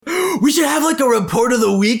We should have like a report of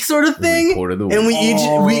the week sort of thing. Report of the week. And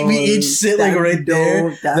we each sit like right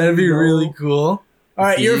there. That'd be really cool. All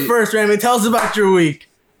right, you're first, Ramy. Tell us about your week.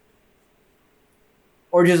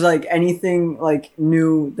 Or just like anything like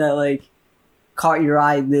new that like caught your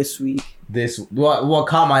eye this week. What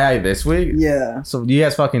caught my eye this week? Yeah. So you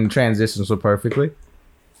guys fucking transitioned so perfectly.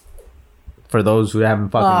 For those who haven't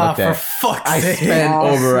fucking looked at, fuck's I sake. spent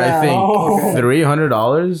over I think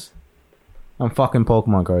 $300 on fucking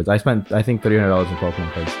Pokemon cards. I spent I think $300 on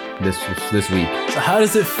Pokemon cards this week. So how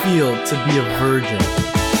does it feel to be a virgin?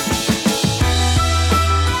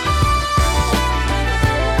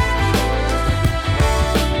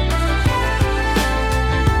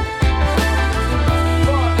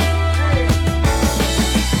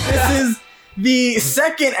 The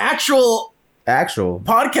second actual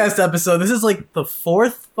podcast episode. This is like the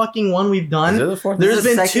fourth fucking one we've done. Is it the fourth? There's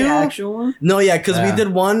been two actual one? No, yeah, because we did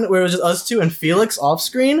one where it was just us two and Felix off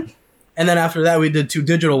screen, and then after that we did two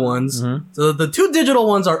digital ones. Mm-hmm. So the two digital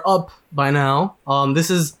ones are up by now.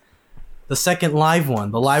 This is the second live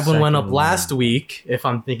one. The live one went up last week, if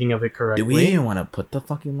I'm thinking of it correctly. Do we even want to put the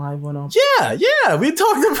fucking live one up? Yeah, we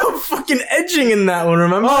talked about fucking edging in that one.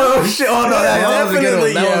 Remember? Oh shit! Oh no, that was a good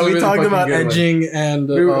one. Yeah, we talked about edging and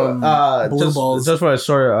blue balls. Just for a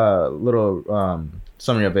short little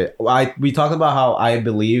summary of it, we talked about how I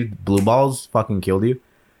believed blue balls fucking killed you.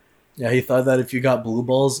 Yeah, he thought that if you got blue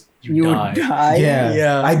balls, you would die.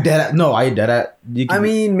 Yeah. I dead at. I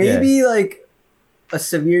mean, maybe like a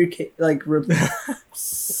severe case, like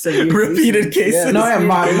severe repeated cases. Yeah, no,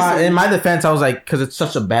 yeah. In my defense, I was like, because it's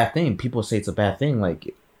such a bad thing. People say it's a bad thing.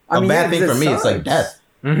 Like bad thing for me, it's like death.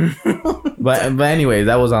 but anyway,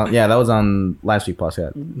 that was on last week's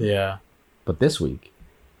podcast. Yeah, but this week.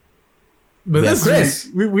 But this Chris,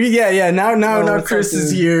 now Chris is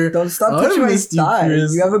here. Don't stop touching my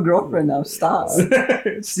thighs. You have a girlfriend now. Stop.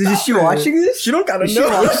 Is she watching this? She don't gotta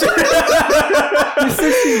know. You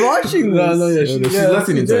said she's watching this. No, she's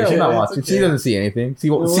listening to it. She's not watching. She doesn't see anything.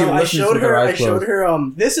 I showed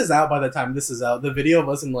her. This is out by the time this is out. The video of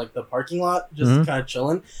us in like the parking lot, just kind of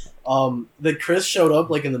chilling. That Chris showed up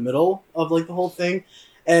like in the middle of like the whole thing.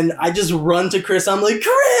 And I just run to Chris. I'm like,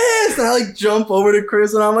 Chris! And I like jump over to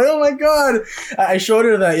Chris and I'm like, oh my God. I showed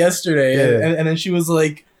her that yesterday. And then she was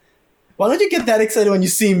like, why don't you get that excited when you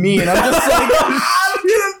see me? And I'm just like,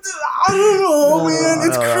 I don't know, man.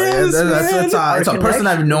 It's Chris. It's a person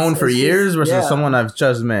I've known for years versus someone I've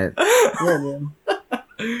just met. Yeah, man.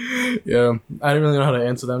 Yeah. I didn't really know how to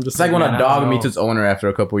answer them. It's like when a dog meets its owner after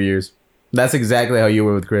a couple years. That's exactly how you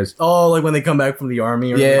were with Chris. Oh, like when they come back from the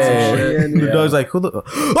army or The dog's like, who the...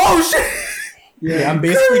 Oh, shit! Yeah, I'm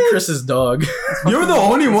basically Chris's dog. You're the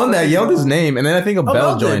only one that yelled his name, and then I think a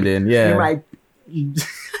bell joined in. Yeah. You're right.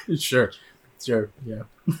 Sure, yeah.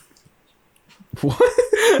 What?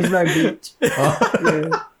 He's my bitch.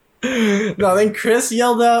 No, then Chris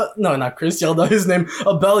yelled out... No, not Chris yelled out his name.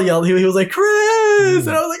 A bell yelled. He was like, Chris!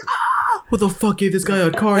 And I was like, what the fuck gave this guy a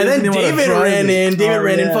car? And then David ran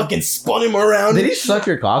in. Fucking spun him around. Did he suck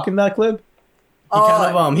your cock in that clip? He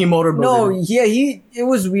he motorboated. No, yeah, it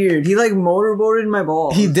was weird. He like motorboated my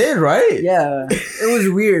balls. He did, right? Yeah, it was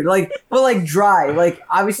weird. Like, but like dry. Like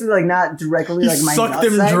obviously, like not directly. Like my sucked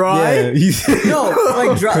him dry. Yeah, no,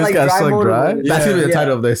 like dry. Chris like got dry sucked motor. dry. That's gonna be the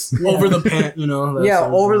title of this. Yeah. Over the pant,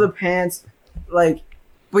 over the pants. Like,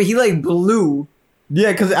 but he like blew.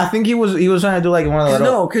 Yeah, because I think he was trying to do like one of the...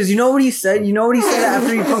 No, because you know what he said? You know what he said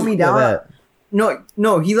after he put me down?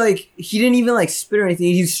 No, he didn't even like spit or anything.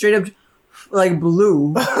 He straight up like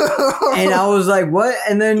blew. And I was like, what?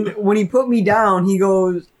 And then when he put me down, he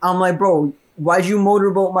goes, I'm like, bro, why'd you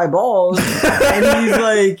motorboat my balls? And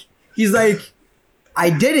he's like, I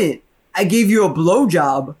didn't. I gave you a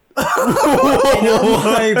blowjob. And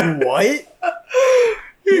I'm like, what?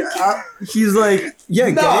 He's like, yeah,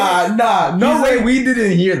 no way, we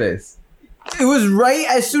didn't hear this. It was right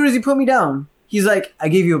as soon as he put me down. He's like, I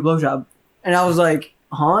gave you a blowjob. And I was like,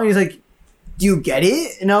 huh? And he's like, do you get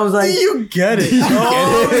it? And I was like, you get it.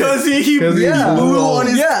 Because he blew on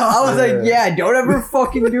his cock. I was like, yeah, don't ever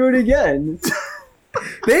fucking do it again.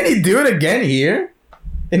 Did he do it again here?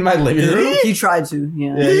 In my living room? He tried to,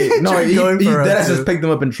 yeah. He just picked him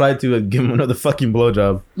up and tried to give him another fucking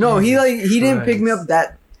blowjob. No, he didn't pick me up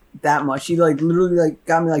that much. He like literally like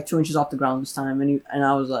got me like 2 inches off the ground this time, and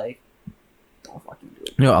I was like, don't fucking do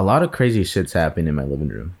it. A lot of crazy shit's happened in my living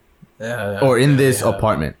room. Yeah. Or in this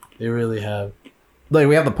apartment. They really have. Like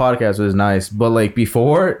we have the podcast, which is nice, but like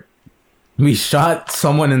before, We shot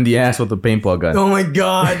someone in the ass with a paintball gun. Oh my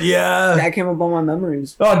god, yeah. That came up on my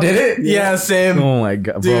memories. Oh, did it? Yeah, same. Oh my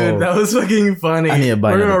god, dude, bro. that was fucking funny. I need to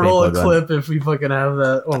buy We're gonna another roll a paintball clip if we fucking have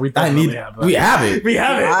that. Or we definitely have that. We have it. We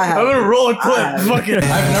have it. I I'm gonna roll a I clip. have it. Fucking.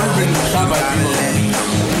 I've never been shot by a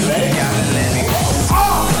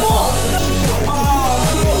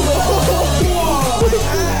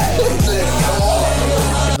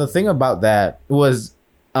The thing about that was,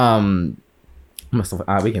 we can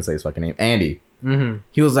say his fucking name, Andy. Mm-hmm.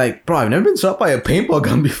 He was like, bro, I've never been shot by a paintball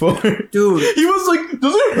gun before. Dude. He was like,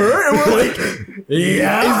 does it hurt? And we're like,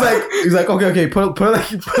 yeah. He's like, okay, put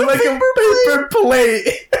like a paper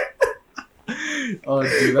plate Oh,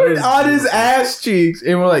 dude, that is on his ass cheeks,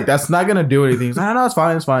 and we're like, that's not gonna do anything. He's like, no, it's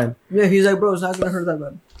fine. Yeah, he's like, bro, it's not gonna hurt that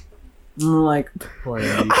bad. And I'm like, poor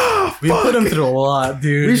Andy. We put him through a lot,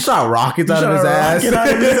 dude. We shot rockets out of his ass. dude.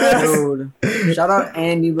 Shout out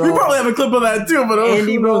Andy, bro. We probably have a clip of that too, but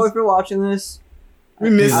Andy, bro, if you're watching this, we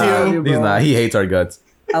miss I love you. bro. He's not. He hates our guts.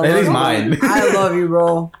 I At love least you. mine. I love you,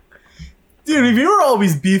 bro. Dude, if you were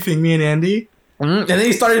always beefing me and Andy, And then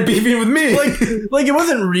he started beefing with me. like it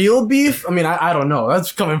wasn't real beef. I mean, I don't know.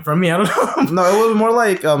 That's coming from me. I don't know. No, it was more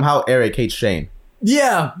like how Eric hates Shane.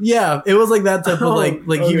 Yeah. It was like that type of like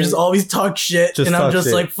he okay. would just always talk shit, Just and I'm talk just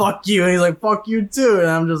shit. like fuck you, and he's like fuck you too, and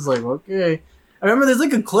I'm just like okay. I remember there's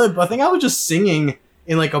like a clip. I think I was just singing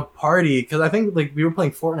in like a party because I think like we were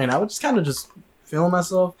playing Fortnite. I would just kind of just film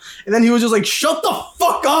myself, and then he was just like shut the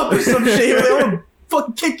fuck up or some shit. He was like, I want to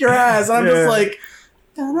fucking kick your ass, and I'm just like.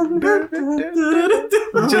 He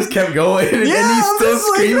just kept going, and he's I'm still just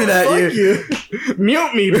like, screaming at "Fuck you.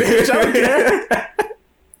 Mute me, bitch. I don't care.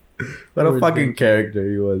 What a fucking character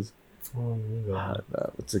he was. Oh my god.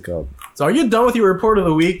 What's it called? So are you done with your report of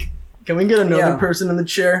the week? Can we get another Yeah. person in the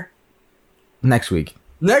chair? Next week.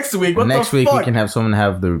 Next week? What Next the week fuck? we can have someone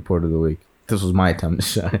have the report of the week. This was my attempt to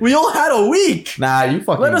shine. We all had a week. Nah, you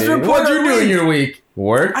fucking Let us did. report What'd our you do in week. your week?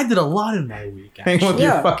 Work? I did a lot in my week. Hang with Actually.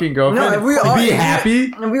 your Yeah. fucking girlfriend? No, if we all- Be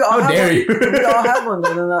happy? And we all How have dare one, you? we all have one,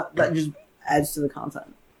 then that just adds to the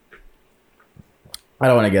content. I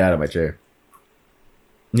don't want to get out of my chair.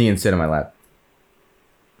 You can sit on my lap.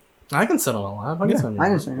 I can sit on a lap. I can Yeah. sit on your I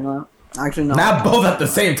can lap. say that. Actually, no. Not both at the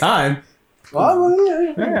same time. Oh,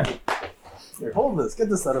 yeah. Yeah. Here, hold this. Get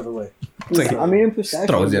this out of the way. It's like I mean, pistachio.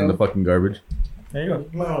 throws it in the bro. fucking garbage. There you go.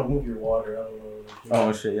 You might want to move your water. I don't know.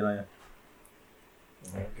 Oh shit, you know.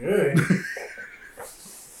 Okay.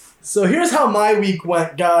 So here's how my week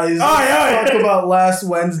went, guys. Aye. Let's talk about last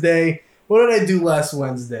Wednesday. What did I do last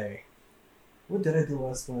Wednesday? What did I do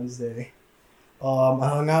last Wednesday? I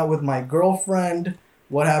hung out with my girlfriend.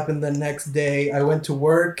 What happened the next day? I went to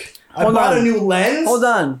work. I bought a new lens. Hold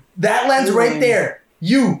on. That lens New right lens. there.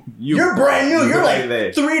 You're brand new. You're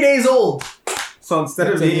like 3 days old. So instead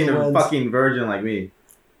of being a fucking virgin like me,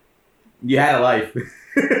 you had a life.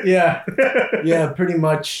 Yeah. Yeah, pretty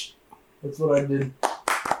much. That's what I did.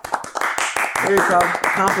 Very proud.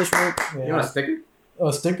 Accomplishment. Yeah. You want a sticker? Oh,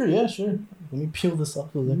 a sticker? Yeah, sure. Let me peel this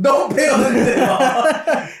off of there. Don't peel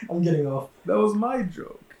it. I'm getting off. That was my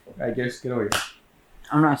joke. I guess get over here.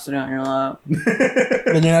 I'm not sitting on your lap.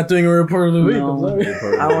 And you're not doing a report of the week. No. I'm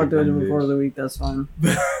sorry. I won't do it before the week. That's fine.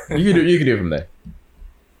 You can do it from there.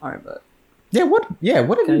 All right, but What have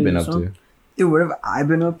Can you I been do up some? to? dude, what have I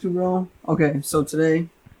been up to, bro? Okay, so today,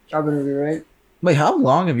 job interview, right? Wait, how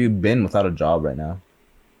long have you been without a job right now?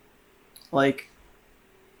 Like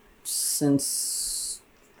since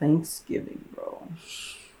Thanksgiving, bro.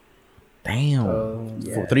 Damn.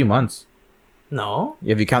 Yeah. For 3 months. No.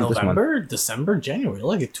 If you count November, December, January.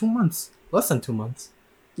 Like 2 months. Less than 2 months.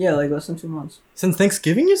 Yeah, like less than 2 months. Since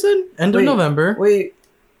Thanksgiving, you said? End of Wait, November. Wait,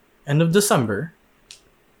 End of December.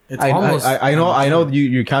 It's this month. almost. I know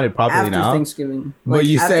you counted properly after now. Thanksgiving. But Like,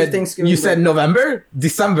 you after said Thanksgiving, you said but- November,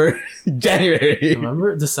 December, January.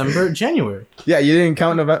 November, December, January. Yeah, you didn't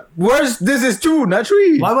count November. Worse, this is 2, not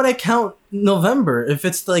 3. Why would I count November if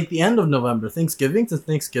it's like the end of November? Thanksgiving to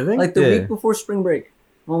Thanksgiving? like the Yeah. week before spring break.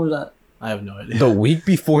 When was that? I have no idea. The week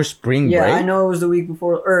before spring Yeah, break? I know it was the week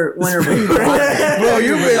before or winter break. Bro,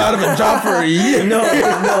 you've been out of a job for a year.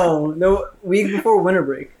 no, week before winter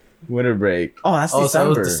break. Winter break. Oh, that's Oh, so that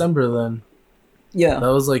December. was December then. Yeah,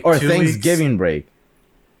 That was like Or 2 Thanksgiving break.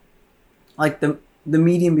 like the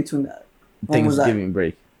medium between that. When was that? Thanksgiving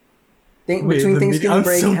break. Wait, Between Thanksgiving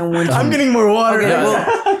break and winter. I'm getting more water. Okay, now.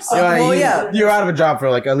 well, yeah. You're out of a job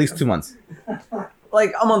for like at least 2 months.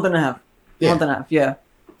 Like a month and a half. Yeah. Month and a half, yeah.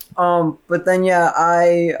 But then yeah,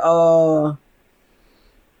 I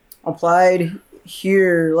applied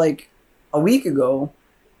here like a week ago,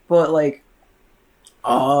 but like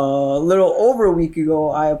a little over a week ago,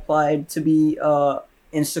 I applied to be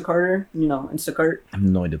Instacarter. You know, Instacart. I have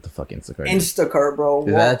no idea what the fuck Instacart is. Instacart, bro.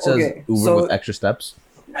 Is that just Uber with extra steps?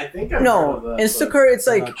 I think I've no, heard of that, Instacart.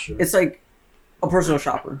 it's like a personal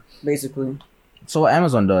shopper, basically. So what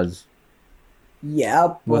Amazon does?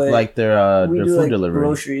 Yeah, with like their we do food like delivery,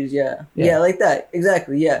 groceries. Yeah, like that.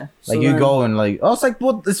 Exactly. Yeah. Like so you go and like, it's like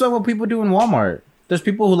it's like what people do in Walmart. There's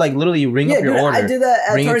people who like literally ring up your order. I did that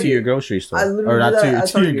at bring Target. it to your grocery store, or not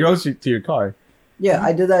to your car. Yeah,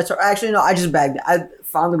 I did that. Actually, no, I just bagged it. I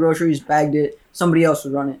found the groceries, bagged it. Somebody else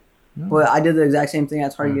would run it, but I did the exact same thing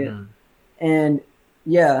at Target, and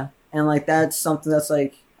yeah, and like that's something that's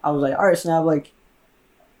like I was like, all right, so now like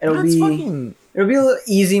it'll be a little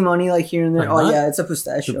easy money like here and there. Like yeah, it's a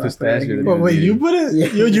pistachio. It's a pistachio. But wait, you put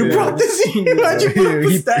it? You brought this here? Why'd you put a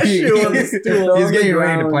pistachio on the stool? He's getting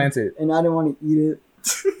ready to plant it, and I didn't want to eat it.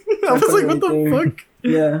 I was like, what the fuck?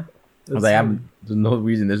 Yeah. I was like, there's no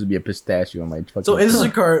reason this would be a pistachio on my fucking. So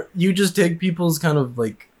Instacart, you just take people's kind of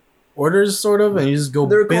like orders, sort of, and you just go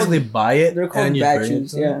basically buy it. They're called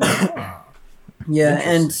batches, yeah. Yeah,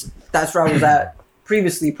 and that's where I was at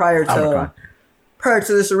previously, prior to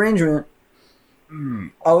this arrangement.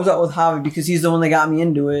 I was out with Javi because he's the one that got me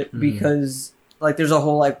into it. Because like, there's a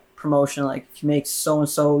whole like promotion, like if you make so and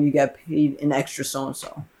so, you get paid an extra so and so.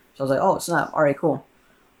 So I was like, oh snap! All right, cool.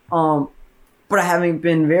 But I haven't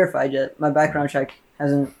been verified yet. My background check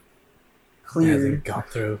hasn't cleared. Got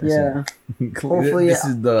through. Yeah. Hopefully, this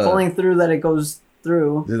is the pulling through that it goes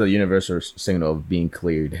through. This is the universal signal of being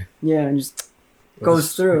cleared. Yeah, and just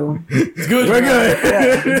goes through. It's good. We're good.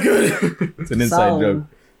 Yeah. It's good. It's an inside joke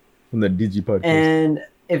from the DG podcast. And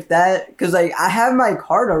if that, because like I have my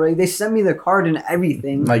card already. They sent me the card and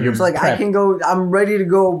everything. Like you're so like I can go. I'm ready to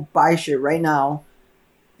go buy shit right now.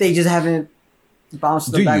 They just haven't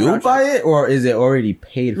bounced the background check. Do you buy it or is it already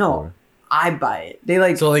paid for? No, I buy it. They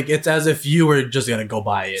like so like it's as if you were just gonna go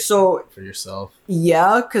buy it. So for yourself.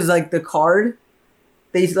 Yeah, because like the card,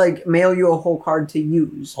 they like mail you a whole card to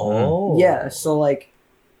use. Oh. Yeah, so like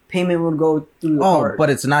payment would go through the card. But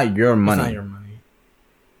it's not your money. It's not your money.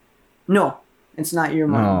 No, it's not your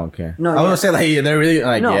money. Oh, okay. No, I was gonna say like they're really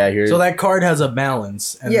like here. So that card has a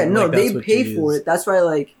balance. And yeah, no, like, they pay for it. That's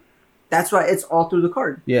why it's all through the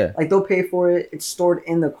card. Yeah. Like they'll pay for it. It's stored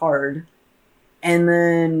in the card, and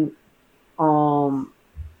then,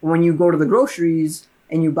 when you go to the groceries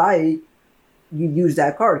and you buy it, you use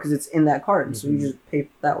that card because it's in that card. So you just pay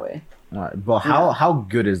that way. All right, but how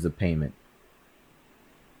good is the payment?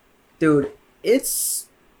 Dude, it's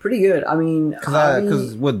pretty good. I mean,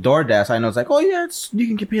 because with DoorDash, I know it's like, oh yeah, you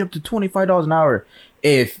can get paid up to $25 an hour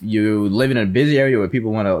if you live in a busy area where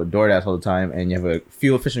people want to DoorDash all the time, and you have a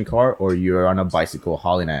fuel efficient car, or you're on a bicycle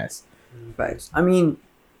hauling ass. Facts. I mean,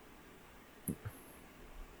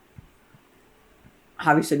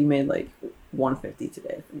 Javi said he made like $150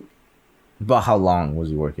 today, I think. But how long was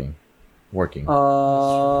he working? Like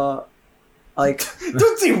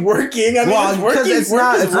don't say working. I mean, well, it's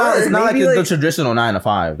not like the traditional 9 to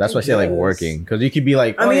 5. That's why I say like working, because you could be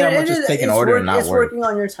like, I'm just taking an order and not it's work. It's working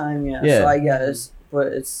on your time, yeah. So I guess, but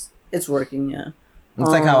it's working, yeah. It's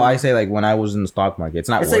like how I say like when I was in the stock market, it's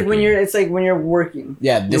not. It's working. like when you're working.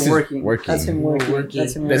 Yeah, this you're is working. That's him working.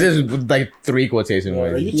 That's him working. This is like 3 quotation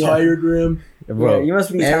marks. Are you tired, Rim? Bro, yeah, you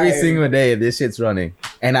must be tired. Every single day this shit's running,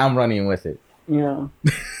 and I'm running with it. Yeah.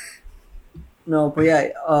 No, but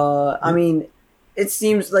yeah, I mean, it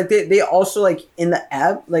seems like they also like in the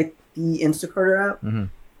app, like the Instacarter app,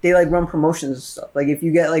 they like run promotions and stuff. Like if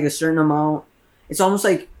you get like a certain amount, it's almost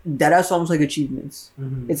like that's almost like achievements.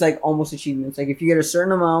 It's like almost achievements. Like if you get a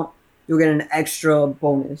certain amount, you'll get an extra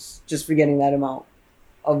bonus just for getting that amount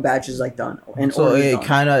of batches like done. And so it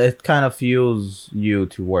kind of fuels you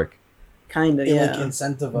to work. Kinda, yeah. Like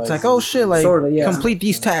incentivizes. It's like, oh shit, like sorta, yeah. Complete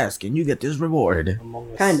these tasks and you get this reward.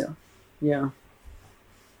 Kinda, yeah.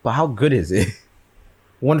 But how good is it?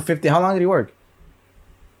 150. How long did he work?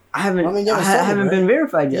 I haven't been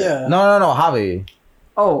verified yet. Yeah. No, Javi.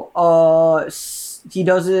 Oh, he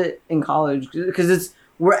does it in college because it's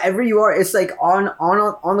wherever you are. It's like on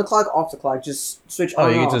the clock, off the clock. Just switch. Oh,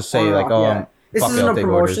 you get to say like, oh, yeah. This isn't a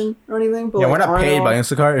promotion or anything. But yeah, like, we're not paid by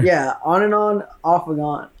Instacart. Yeah, on and on, off and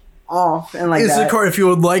on, off and like that. Instacart, if you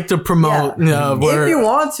would like to promote, if you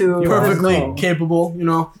want to, perfectly capable. You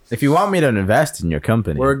know, if you want me to invest in your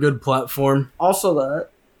company, we're a good platform. Also, that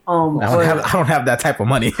I don't have that type of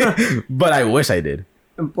money, but I wish I did.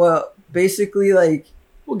 But basically, like,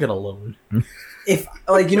 we'll get a loan. If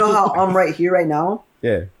like, you know how I'm right here right now.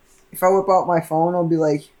 Yeah. If I whip out my phone, I'll be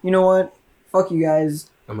like, you know what? Fuck you guys.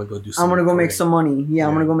 I'm gonna go do. I'm gonna go make some money. Yeah,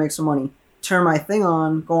 I'm gonna go make some money. Turn my thing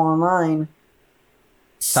on. Go online.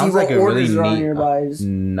 Sounds see what like a orders really are on neat your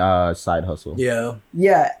buys. Side hustle. Yeah.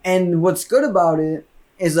 Yeah, and what's good about it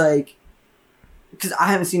is like, because I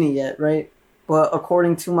haven't seen it yet, right? But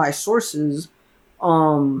according to my sources,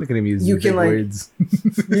 look at him using you can like words.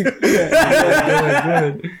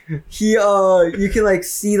 you can like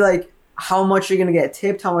see like how much you're gonna get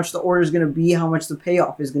tipped, how much the order is gonna be, how much the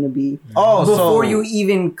payoff is gonna be. Oh, before you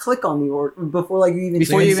even click on the order, before you even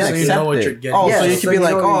accept know what you're it. getting. Oh, Yeah, so you so can be you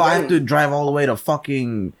like, know what you're I have getting. to drive all the way to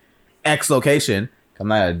fucking X location. I'm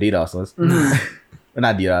not at a DDoS list. Mhm. Or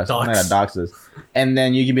not DDoS. I'm not at Doxes. And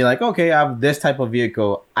then you can be like, okay, I have this type of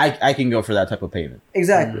vehicle. I can go for that type of payment.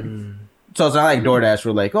 Exactly. So it's not like DoorDash.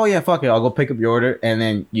 We're like, oh yeah, fuck it, I'll go pick up your order, and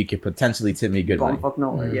then you could potentially tip me good money, Fuck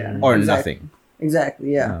nowhere, yeah. or Exactly. nothing.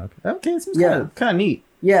 Exactly, yeah. Oh, okay, it seems Yeah. kind of neat.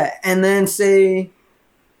 Yeah, and then say,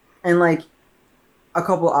 in like a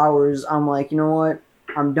couple hours, I'm like, you know what?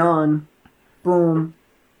 I'm done. Boom.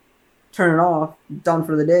 Turn it off. Done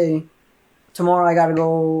for the day. Tomorrow I gotta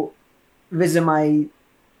go visit my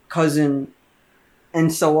cousin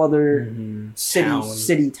and so other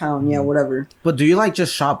city, town, yeah, whatever. But do you like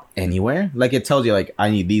just shop anywhere? Like it tells you like I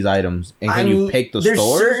need these items, and can you pick the there's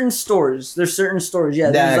stores? There's certain stores, yeah.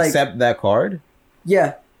 That there's accept that card.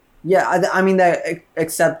 Yeah. I mean that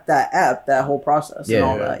accept that app, that whole process and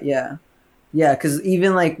all that. Yeah. Yeah, because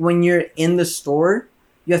even like when you're in the store,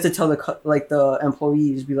 you have to tell the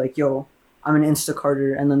employees, be like, yo, I'm an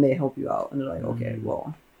Instacarter, and then they help you out, and they're like, okay,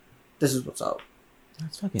 well, this is what's up.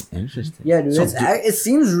 That's fucking interesting. Yeah, dude, So it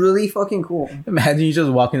seems really fucking cool. imagine you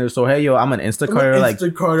just walk into the store, hey yo, I'm an Instacarter. Like,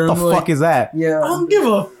 Instacarter. the fuck is that? Yeah. I don't give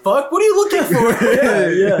a fuck. What are you looking for?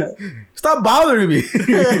 yeah. Stop bothering me.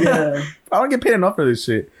 Yeah. I don't get paid enough for this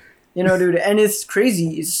shit. You know, dude, and it's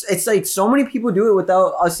crazy. It's like so many people do it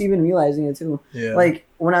without us even realizing it too. Yeah. Like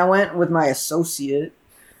when I went with my associate,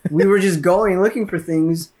 we were just going looking for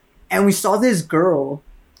things, and we saw this girl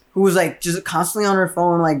who was like just constantly on her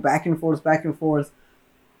phone, like back and forth.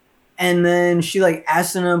 And then she like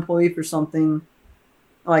asked an employee for something,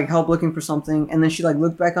 like help looking for something, and then she like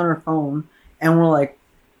looked back on her phone, and we're like,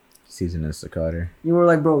 She's an Instacarter. you were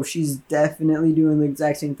like, bro, she's definitely doing the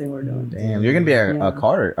exact same thing we're doing. Damn, you're gonna be a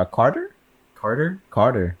Carter. A Carter?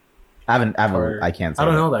 Carter? I haven't. Carter. I can't say I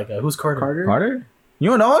don't that. know that guy. Who's Carter? Carter? You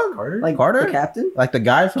don't know him? Carter? Like Carter? the captain? Like the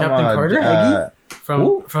guy from Captain Carter?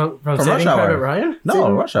 Who? From Rush Saving Hour. Private Ryan?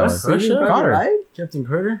 No, Rush Hour. Rush Hour? Carter. Right? Captain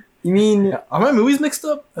Carter? You mean Are my movies mixed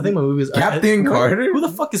up? I think my movies. Captain Carter? Who the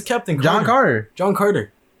fuck is Captain Carter? John Carter. John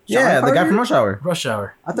Carter. Yeah, the guy Carter? from Rush Hour. Rush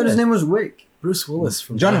Hour. I thought his name was Wick. Bruce Willis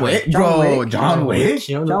from John Wick, John bro. Wick. John Wick.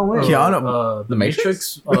 Keanu. John Wick. Keanu. The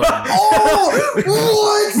Matrix. Oh,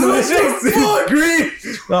 what? Green.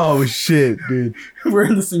 Oh shit, dude. We're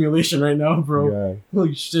in the simulation right now, bro. Yeah.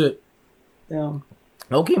 Holy shit. Damn.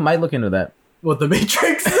 Okay, might look into that. What, the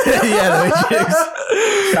Matrix? Yeah, the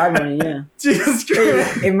Matrix. Side money, yeah. Jesus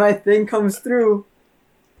Christ. Hey, if my thing comes through,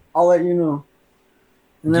 I'll let you know.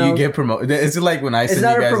 Do you get promoted? Is it like when I send you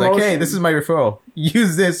not a guys like, hey, promotion. this is my referral.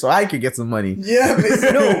 Use this so I could get some money. Yeah,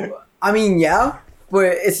 but No, I mean, yeah, but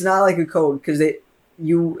it's not like a code because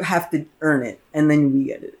you have to earn it, and then we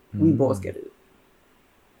get it. We both get it.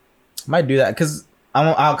 Might do that because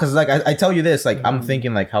because like I tell you this, like I'm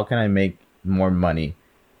thinking like, how can I make more money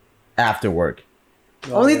after work?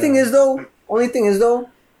 Only thing is though, your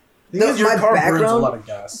my car burns a background- lot of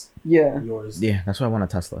gas. yeah, Yours. Yeah, that's why I want a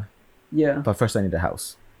Tesla. yeah. But first I need a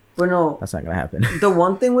house. But no, That's not gonna happen. the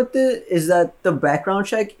one thing with it is that the background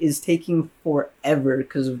check is taking forever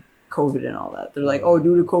because of COVID and all that. They're like, oh,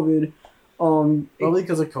 due to COVID, Probably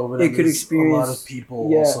because of COVID. it and could there's experience- a lot of people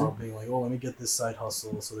yeah. also being like, oh, let me get this side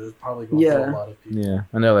hustle. So there's probably going Yeah. through a lot of people. Yeah,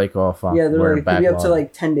 and they're like, oh fuck. yeah, they're we're like, could be up to backlog.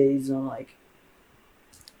 like 10 days, and I'm like,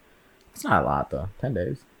 It's not a lot though. 10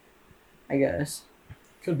 days. I guess.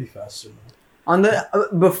 Could be faster though. On the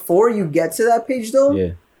before you get to that page though,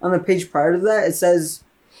 Yeah. on the page prior to that, it says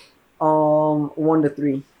 1 to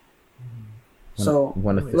 3. So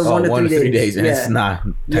 1 to 3, It was 1 to 3 3 days. days, and it's Yeah. not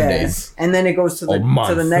 10 yeah. days. And then it goes to A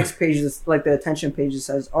month. the next page, that's like the attention page that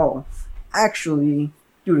says, oh, actually,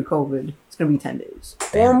 due to COVID, it's gonna be 10 days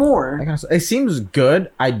or more. It seems good.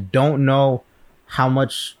 I don't know how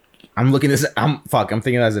much. I'm looking at this. I'm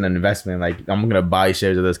thinking as an investment. Like I'm gonna buy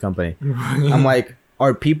shares of this company. I'm like,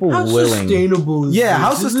 are people How willing? sustainable is Yeah, this?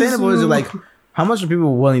 how Is this sustainable is it? real? Like, how much are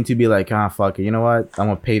people willing to be like, fuck it, you know what? I'm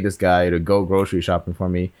gonna pay this guy to go grocery shopping for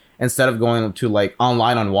me instead of going to like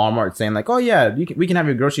online on Walmart saying like, oh yeah, we can have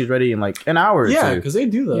your groceries ready in like an hour. Yeah, or two. because they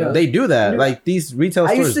do that. Yeah. They do that. Yeah. Like these retail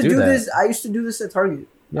I stores used to do do that. this. I used to do this at Target.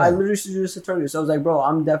 Yeah. I literally used to do this at Target. So I was like, bro,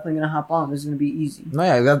 I'm definitely gonna hop on. This is gonna be easy. No,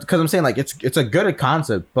 yeah, because I'm saying like it's a good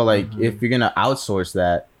concept, but like if you're gonna outsource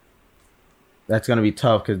that, that's gonna be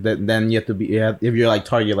tough because then you have to be if you're like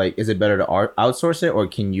Target, like is it better to outsource it or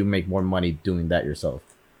can you make more money doing that yourself?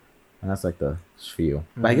 And that's like the feel.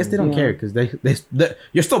 But I guess they don't care because they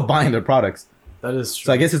you're still buying their products. That is true.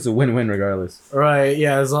 So I guess it's a win-win regardless. Right,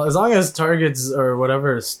 yeah, as long as Target's or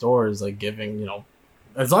whatever store is like giving,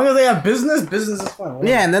 as long as they have business is fine. Whatever.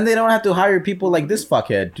 Yeah, and then they don't have to hire people like this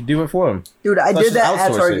fuckhead to do it for them. Dude, I Let's did that just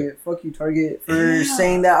at outsource Target. Fuck you, Target, for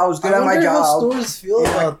saying that I was good at my I wonder job. how stores feel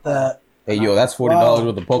about that. Hey, yo, that's $40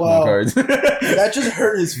 worth of Pokemon cards. That just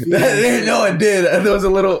hurt his feelings. No, it did. There was a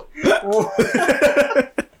little...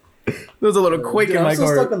 There was a little quake in my I'm still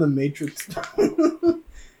card. stuck on the Matrix.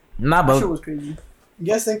 Nah, That shit but was crazy. You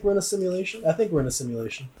guys think we're in a simulation? I think we're in a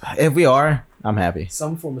simulation. if we are, I'm happy.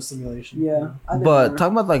 Some form of simulation. Yeah. I think But we're-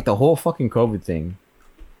 talking about like the whole fucking COVID thing,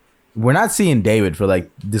 we're not seeing David for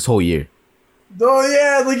like this whole year. Oh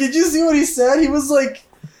yeah, like did you see what he said? He was like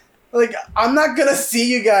I'm not gonna see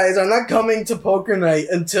you guys. I'm not coming to poker night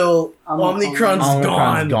until Omicron's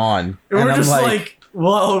gone. gone. And we're just like,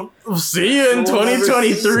 well, we'll see you in We'll never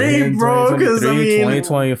see 2023, you in bro. Because I mean,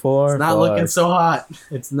 2024. it's not looking so hot.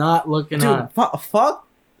 It's not looking hot. Dude, fuck.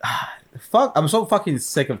 I'm so fucking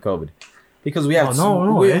sick of COVID because we have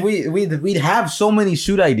we'd have so many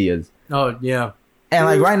shoot ideas, Oh yeah, and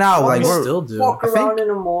like right now, like we we're still do. Walk I think- around in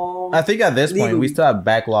a mall. I think at this point we Legally. still have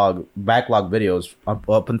backlog videos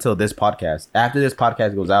up until this podcast. After this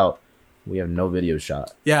podcast goes out, we have no videos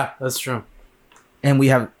shot, Yeah, that's true. and we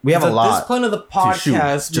have a At this lot. point of the shoot,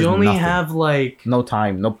 podcast, we just only nothing. have like No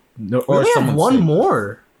time, no we or only have someone's one sick.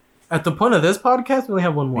 more. At the point of this podcast, we only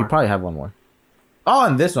have one We more. probably have one more. Oh,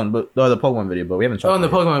 and this one, but the Pokemon video, but we haven't shot. Oh, and the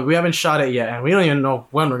it yet. Pokemon, we haven't shot it yet, and we don't even know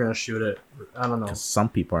when we're gonna shoot it. I don't know. 'Cause some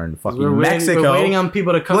people are in 'Cause fucking Mexico. We're waiting on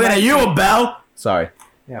people to come. Looking back. at you, Bell. Sorry.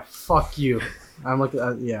 Yeah, fuck you. I'm looking.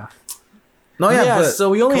 Yeah. No, Yeah. but So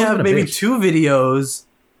we only COVID have a maybe bitch. 2 videos,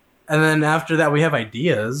 and then after that we have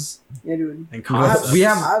ideas Yeah, dude. and I concepts. have, We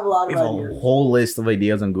have- I have a lot We of have a ideas. whole list of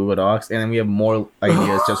ideas on Google Docs, and then we have more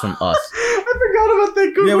ideas just from us. I forgot about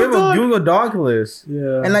that Google Yeah, we have Doc. a Google Doc list.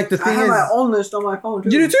 Yeah. And like the I thing have is, my own list on my phone, too.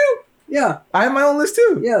 you do too. Yeah. I have my own list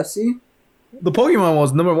too. Yeah, see? The Pokemon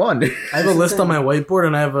was number 1. I have a list on my whiteboard,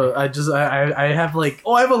 and I have I have like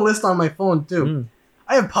I have a list on my phone too. Mm.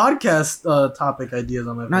 I have podcast topic ideas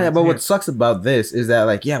on my phone. No, yeah, but too. what sucks about this is that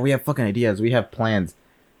like, yeah, we have fucking ideas, we have plans.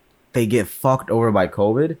 They get fucked over by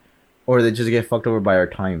COVID, or they just get fucked over by our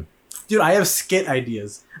time. Dude, I have skit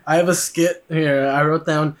ideas. I have a skit here. I wrote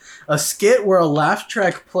down a skit where a laugh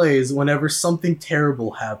track plays whenever something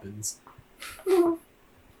terrible happens.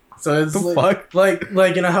 So it's The like,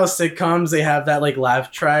 like you know how sitcoms they have that like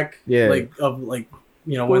laugh track, Yeah. like of like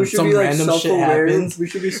you know But when we should some be, like, random shit self-aware. happens. We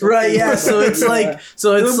should be Right, yeah. So it's like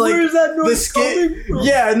Where's that the noise skit. coming from?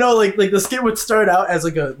 Yeah, no, like the skit would start out as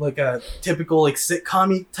like a typical like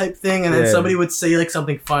sitcom type thing, and then Yeah. somebody would say like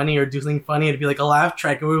something funny or do something funny, and it'd be like a laugh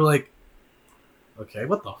track, and we were like, okay,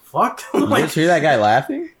 what the fuck? You Like, just hear that guy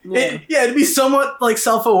laughing? it'd be somewhat like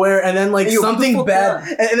self-aware, and then like Hey, yo, what the something fuck bad,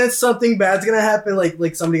 that? and then something bad's gonna happen.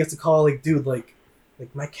 Like somebody gets to call, like, dude, like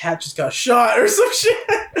my cat just got shot or some shit.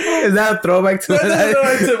 Is that a throwback to,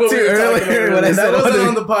 That's what we were talking about when I that said wasn't other-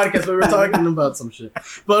 on the podcast, but we were talking about some shit.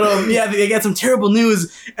 But yeah, they got some terrible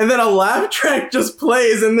news, and then a laugh track just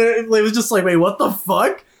plays, and then it was just like, wait, what the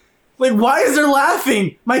fuck? Like, why is there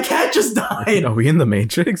laughing? My cat just died. Are we in the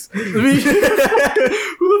Matrix? I mean, who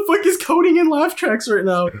the fuck is coding in laugh tracks right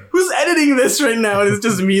now? Who's editing this right now? And it's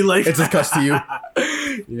just me, like, It's just cuts to you.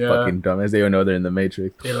 Yeah, Fucking dumbass. They don't know they're in the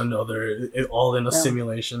Matrix. they don't know they're all in a Yeah.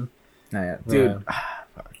 simulation. Nah, yeah. Dude,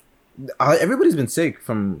 everybody's been sick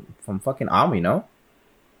from fucking Ami, no?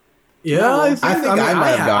 Yeah, I think I might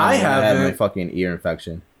have gotten I it. I had my haven't. fucking ear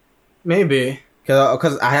infection. Maybe.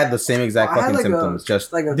 Because I had the same exact I had fucking like symptoms.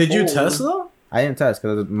 Just Like a Did you cold. test though? I didn't test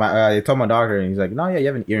because I told my doctor and he's like, no, yeah, you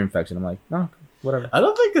have an ear infection. I'm like, no, whatever. I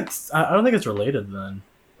don't think it's related then.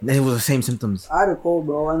 It was the same symptoms. I had a cold,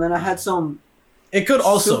 bro, and then I had some It could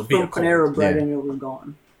also soup be from a cold. Panera Bread, Yeah. and it was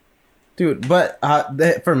gone. Dude, but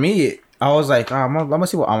for me, I was like, I'm gonna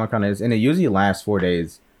see what Omicron is, and it usually lasts 4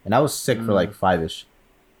 days, and I was sick for like 5-ish,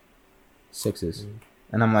 6-ish,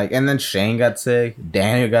 and I'm like, and then Shane got sick,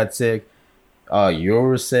 Daniel got sick, you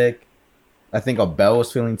were sick, I think Abel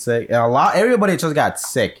was feeling sick, and everybody just got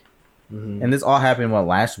sick, Mhm. and this all happened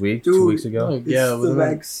last week, 2 Dude. weeks ago. Like, It's yeah, the wasn't it?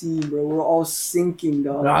 vaccine, bro. We're all sinking,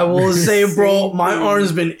 dog. I will say, bro, Same my thing.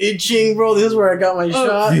 arm's been itching, bro. This is where I got my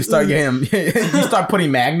shot. You start getting, you start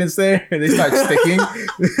putting magnets there, and they start sticking.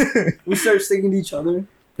 We start sticking to each other.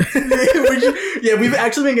 Yeah, we've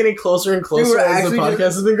actually been getting closer and closer Dude, we're as the actually podcast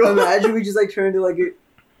just- has been going. Imagine we just like turn into like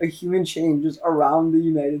a human chain just around the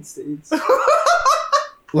United States.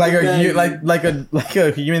 like Yeah. like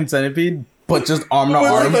a human centipede. but just arm to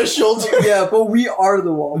arm. My shoulder. Yeah, but we are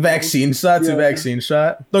the wall. Vaccine shot to vaccine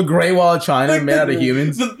shot. The Great Wall of China made out of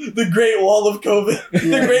humans. The Great Wall of COVID.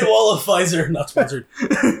 The Great Wall of Pfizer. Not sponsored.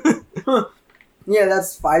 Yeah,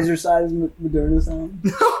 that's Pfizer size, Moderna size.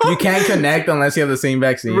 You can't connect unless you have the same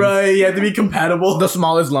vaccine. Right, you have to be compatible. The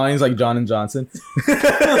smallest lines like John and Johnson.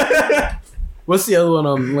 What's the other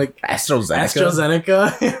one? Like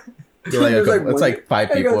AstraZeneca. It's like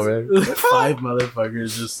 5 people, right? 5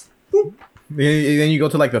 motherfuckers just. Then you go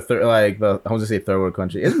to like the third, like I was gonna say third world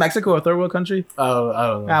country. Is Mexico a third world country? Oh, I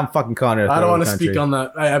don't know. I'm fucking calling it. I don't want to speak on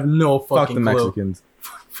that. I have no fucking Fuck the clue. Mexicans.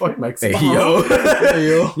 Fuck Mexico. Hey, yo. Hey,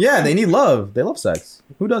 yo. Yeah, they need love. They love sex.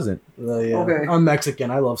 Who doesn't? Yeah. Okay. I'm Mexican.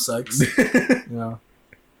 I love sex. Yeah.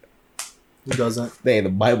 Who doesn't? Hey, the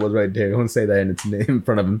Bible's right there. Don't say that in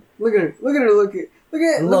front of him. Look at her. Look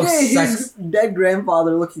at his dead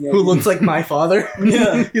grandfather looking at Who you. looks like my father?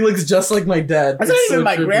 Yeah. He looks just like my dad. That's not It's even so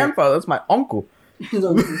my trippy. grandfather. That's my uncle.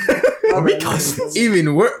 Are we cousins?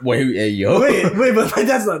 Even worse. Wait, hey, yo. Wait, but my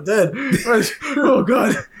dad's not dead. Oh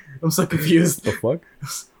god. I'm so confused. The fuck?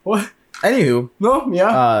 What? Anywho. No,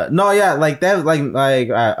 yeah. No, yeah, like that, I'm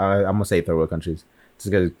gonna say third world countries, just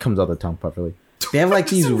because it comes out the tongue properly. They have like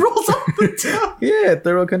these, rolls off the tongue. yeah,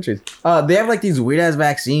 third world countries. They have like these weird ass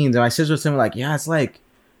vaccines, and my sister was saying like, yeah, it's like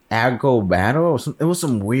Agobano or some. It was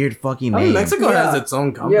some weird fucking name. Mexico has its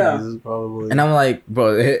own companies, probably. And I'm like,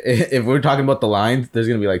 bro, if we're talking about the lines, there's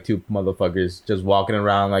gonna be like 2 motherfuckers just walking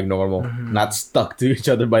around like normal, not stuck to each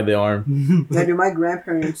other by the arm. Yeah, dude, my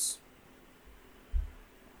grandparents,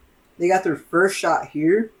 they got their first shot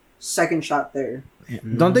here, second shot there.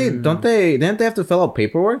 Didn't they have to fill out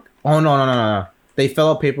paperwork? Oh no. They fill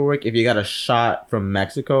out paperwork if you got a shot from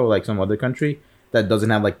Mexico, like some other country that doesn't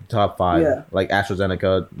have like the top 5, like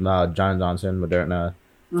AstraZeneca, Johnson Johnson, Moderna,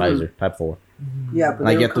 Pfizer, type 4. Yeah, but like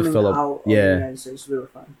they you were have to coming fill out up. of the United States, so they were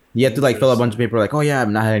fine. You have to like fill out a bunch of paper, like, oh yeah, I've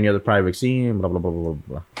not had any other prior vaccine, blah blah blah blah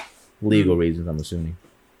blah. Legal reasons, I'm assuming.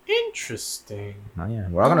 Interesting. Oh yeah,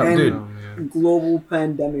 we're all gonna, And global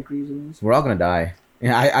pandemic reasons. we're all gonna die.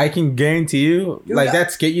 Yeah, I can guarantee you, Dude, like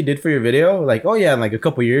that skit you did for your video, like, oh yeah, in like a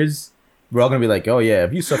couple years, we're all gonna be like, oh yeah,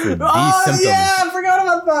 if you suffer these symptoms. Yeah, I forgot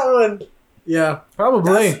about that one. Yeah,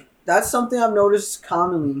 probably. That's something I've noticed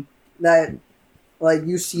commonly, that like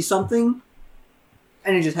you see something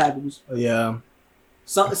and it just happens. Yeah.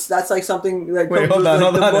 That's like something that Wait, comes hold with,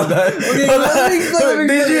 on. like, the book. Okay, let me explain.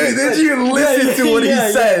 Did you listen to what he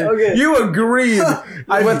said? Okay. You agreed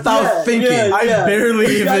without thinking. yeah. I barely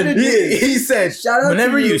even. He said, Shout out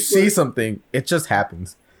whenever to you you, see but- something, it just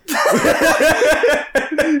happens.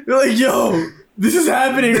 You're like, yo, this is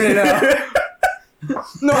happening right now.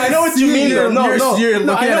 No, I know what you mean. Though. No, you're no, looking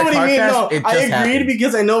I at know a what he car means. crash, No, it I just agreed happened.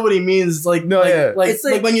 because I know what he means. Like, No, yeah. It's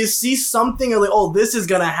like like- when you see something, you're like, oh, this is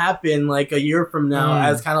gonna happen like a year from now,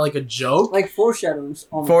 as kind of like a joke. Like foreshadowings.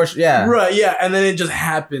 Almost. Yeah. Right, yeah, and then it just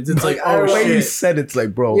happens. It's like, oh The way you shit. said it's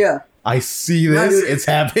like, bro, Yeah. I see this, dude. it's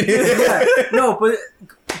happening. Yeah. No, but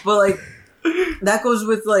like that goes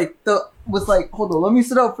with like hold on, let me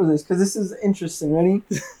sit up for this because this is interesting. Ready?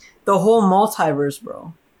 The whole multiverse,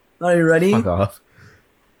 bro. Are you ready?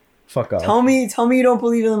 Fuck off. Tell me you don't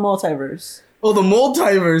believe in the multiverse. Oh, the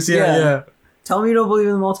multiverse. Yeah. Tell me you don't believe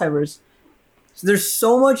in the multiverse. So there's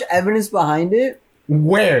so much evidence behind it.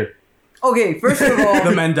 Where? Okay, first of all,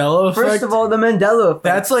 The Mandela effect. first of all, the Mandela effect.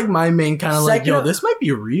 That's like my main kind of like, Second- yo, this might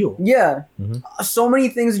be real. Yeah. Mhm. So many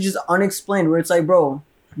things are just unexplained where it's like, bro,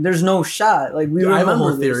 there's no shot. Like we Dude, I have a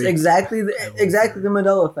remember whole this. theory. Exactly the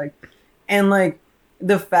Mandela effect. And like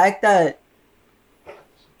the fact that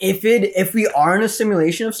if we are in a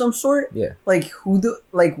simulation of some sort, Yeah. like who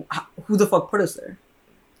the fuck put us there?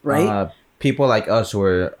 Right? People like us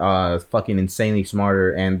were fucking insanely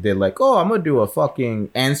smarter and they're like, oh, I'm gonna do a fucking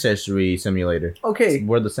ancestry simulator. Okay.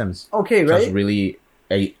 We're the Sims. Okay, Just right? really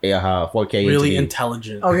 4K Really HD.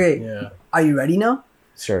 intelligent. Okay. Yeah. Are you ready now?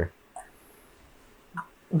 Sure.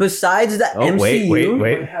 Besides the Oh, MCU,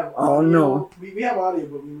 wait. Oh, no. We have audio,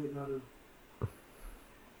 but we might not have.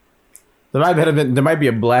 There might be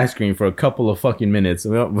a black screen for a couple of fucking minutes.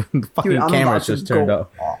 The fucking I'm camera's about to just turned go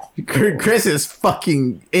up. Chris is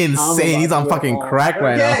fucking insane. He's on about to go fucking off. crack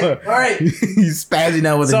right Okay, now. all right. He's spazzing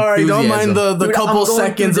out with Sorry, don't enthusiasm. mind the Dude, I'm couple going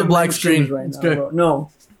seconds through of black dimensions screen. right It's now, good. bro. No.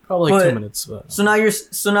 Probably like But- 2 minutes. But. So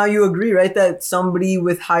now you agree, right, that somebody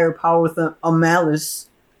with higher power with a malice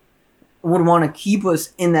would want to keep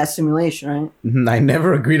us in that simulation, right? I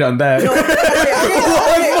never agreed on that. No, okay,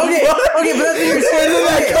 but that's what you're saying. Where did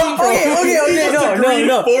that come from? Okay,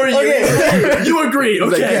 no. For you. Okay. You agree, He's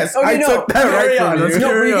like, okay. yes, Okay, I no. took that Carry right on, from let's you. go.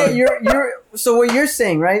 No, Carry but on. you're so what you're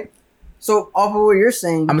saying, right? So off of what you're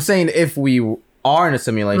saying, I'm saying if we are in a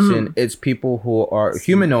simulation. It's people who are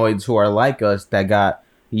humanoids who are like us that got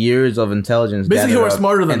years of intelligence, basically who are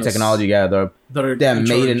smarter than and us. Technology gathered up that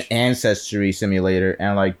made an charge. ancestry simulator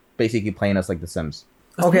and like basically playing us like The Sims.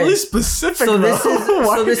 That's really specific. So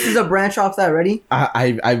bro. this is a branch off that already.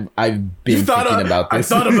 I've been thinking about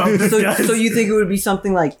this. I thought about this. So you think it would be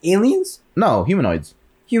something like aliens? No, humanoids.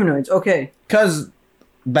 Humanoids. Okay. Because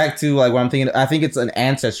back to like what I'm thinking, I think it's an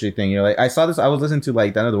ancestry thing. You know, like I saw this. I was listening to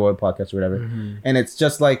like the End of the World podcast or whatever, and it's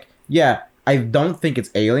just like, yeah, I don't think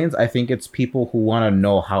it's aliens. I think it's people who want to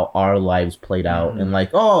know how our lives played out and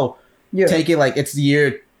like, take it like it's the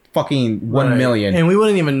year fucking 1 million, and we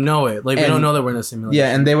wouldn't even know it. Like we don't know that we're in a simulation.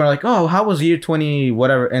 Yeah, and they were like, oh, how was year 20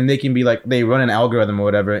 whatever, and they can be like, they run an algorithm or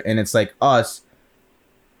whatever, and it's like us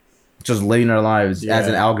just living our lives as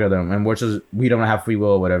an algorithm, and we don't have free will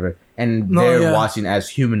or whatever, and they're watching as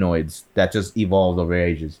humanoids that just evolved over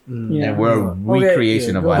ages, and we're a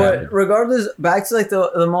recreation of what happened. But regardless, back to like the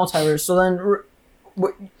multiverse. So then,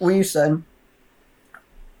 what you said.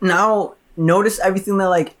 Now notice everything that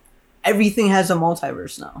like everything has a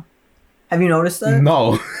multiverse now. Have you noticed that?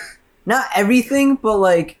 No. Not everything, but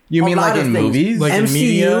like you mean like in movies, like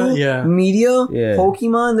MCU, in media,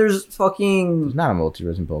 Pokemon. There's fucking. There's not a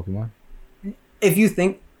multiverse in Pokemon. If you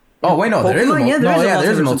think. Oh wait, no, there is a multiverse.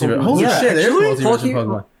 There's a multiverse. Holy shit, there's a multiverse in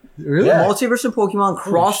Pokemon. Really? Yeah. Multiverse in Pokemon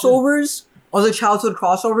crossovers. All the childhood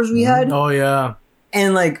crossovers we had. Oh yeah.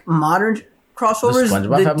 And like modern crossovers. Does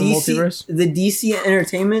SpongeBob have a multiverse? The DC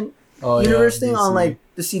Entertainment universe thing on like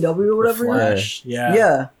the CW or whatever. Flash.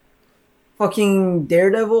 Yeah. Fucking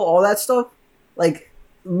Daredevil, all that stuff. Like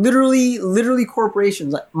literally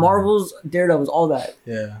corporations. Like Marvel's Daredevils, all that.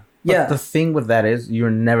 Yeah. But the thing with that is you're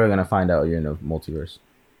never gonna find out you're in a multiverse.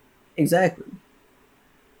 Exactly.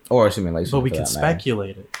 Or a simulation. But we can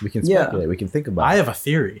speculate it. We can speculate. We can think about it. I have a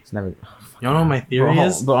theory. It's never. You don't know what my theory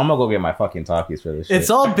is? But I'm gonna go get my fucking talkies for this shit. It's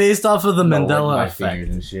all based off of the Mandela effect.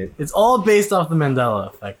 And shit. It's all based off the Mandela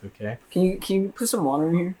effect, okay? Can you put some water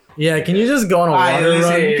in here? Yeah, can you just go on a water run?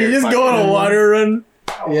 Can you just go on a water run?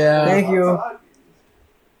 Yeah. Thank you.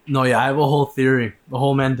 No, yeah, I have a whole theory. The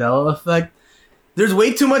whole Mandela effect. There's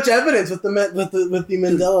way too much evidence with the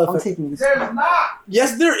Mandela effect. I'm taking this. There's not.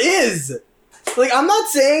 Yes, there is. Like, I'm not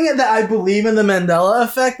saying that I believe in the Mandela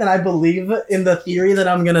effect and I believe in the theory that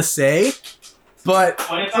I'm gonna say, but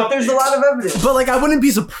there's a lot of evidence. But like, I wouldn't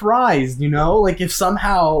be surprised, you know, like if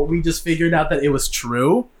somehow we just figured out that it was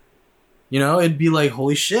true, you know, it'd be like,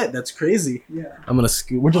 holy shit, that's crazy. Yeah. I'm gonna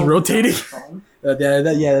scoot. We're just rotating. Yeah,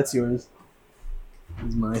 that's yours.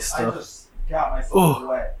 It's my stuff. I just got myself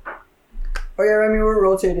wet. Oh yeah, Remy, we're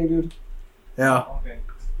rotating, dude. Yeah. Okay.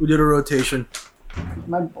 We did a rotation.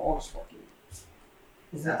 My balls fucking.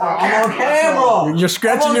 I'm on camera. You're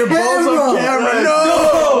scratching your balls on camera.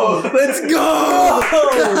 No! Let's go!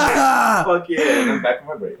 Fuck yeah, I'm back from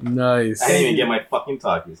my break. Nice. I didn't even get my fucking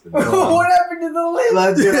talkies. What happened to the lip?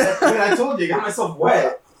 Dude, I told you, I got myself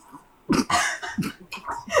wet.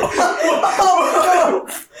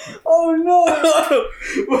 Oh no!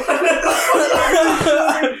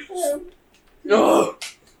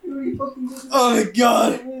 Oh my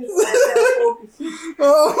god!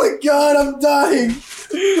 Oh my god! I'm dying!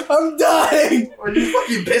 I'm dying! Or you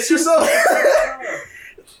fucking piss yourself?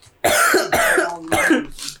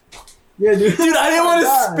 Yeah, dude. Dude, I didn't want to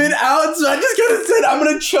spit out, so I just kind of said I'm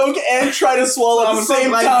gonna choke and try to swallow at the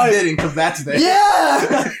same time. Because that's the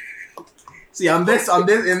Yeah! See, in this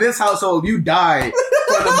household, you die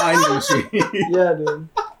for the mining machine. Yeah, dude.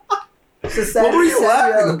 What were you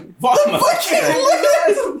laughing? Fucking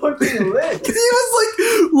lid. He was like,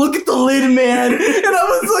 look at the lid, man. And I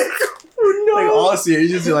was like, oh no. Like all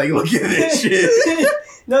serious, just like, look at this shit.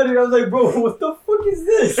 No, dude, I was like, bro, what the fuck is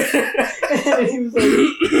this? And he was like,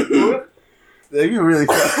 what? Like, you really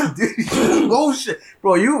dude, oh shit.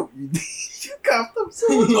 Bro, you coughed up so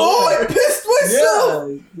much. Oh, I pissed myself.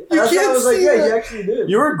 Yeah. You can't I was like, see yeah, that. you actually did.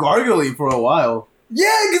 You were gargling for a while.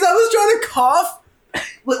 Yeah, because I was trying to cough,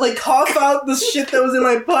 like cough out the shit that was in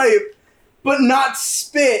my pipe, but not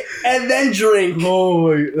spit and then drink. Oh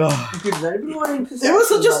my god! Dude, does anybody want any pistachios,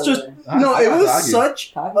 It was just no. I It got was doggy.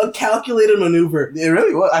 such a calculated maneuver. It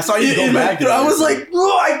really was. I saw you go back. I was like,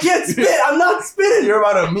 oh, I can't spit. I'm not spitting. You're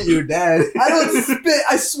about to meet your dad. I don't spit.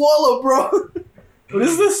 I swallow, bro. What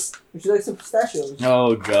is this? Would you like some pistachios?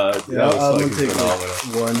 Oh god, Yeah, that I'm was gonna fucking take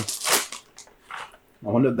phenomenal. one. I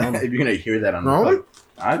wonder if you're gonna hear that on No? the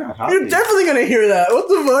I got hot. You're definitely gonna hear that. What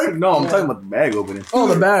the fuck? No, I'm talking about the bag opening. Oh,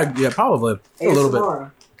 the bag. Yeah, probably a little bit.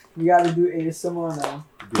 ASMR. You gotta do ASMR now.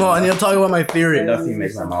 Well, and you'll talk about my theory. Nothing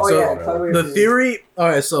makes my mouth Oh, yeah, water. talk about your The theory. All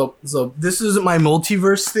right, so this is my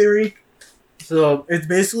multiverse theory. So it's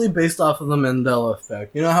basically based off of the Mandela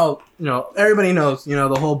effect. You know how everybody knows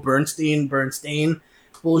the whole Bernstein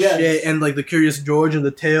bullshit, Yes. and like the Curious George and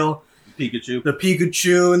the tail, the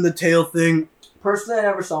Pikachu and the tail thing. Personally, I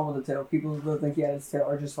never saw him with a tail. People who think he had his tail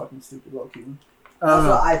are just fucking stupid, low key. I don't That's know.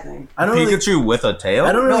 what I think. I don't really, Pikachu with a tail?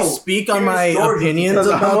 I don't really No, speak on Curious my George opinions is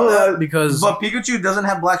a about tail. that because But Pikachu doesn't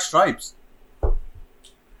have black stripes.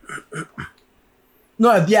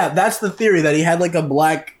 no, yeah, that's the theory that he had like a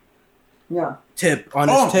black Yeah. tip on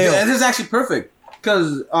his tail. This is actually perfect.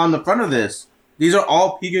 Because on the front of this, these are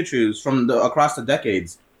all Pikachus from across the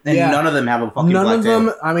decades. And Yeah. none of them have a fucking None black of tail.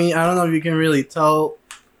 them. I mean, I don't know if you can really tell.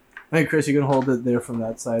 Hey, Chris, you can hold it there from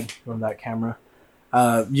that side, from that camera.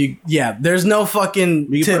 There's no fucking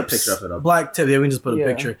We can put a tips. picture of it up. Black tip. Yeah, we can just put a Yeah.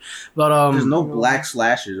 picture. But There's no black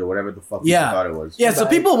slashes or whatever the fuck Yeah. you thought it was. yeah. So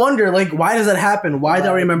people wonder, like, why does that happen? Why do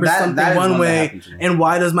I remember something that is one that way, happens to me. and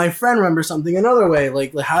why does my friend remember something another way?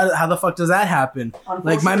 Like how the fuck does that happen?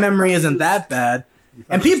 Like, my memory isn't that bad.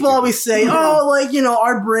 And people always say, oh, like,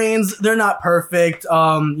 our brains, they're not perfect.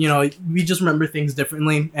 We just remember things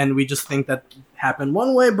differently, and we just think that happen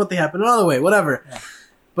one way, but they happen another way, whatever. Yeah.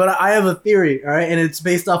 But I have a theory, all right? And it's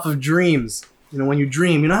based off of dreams. When you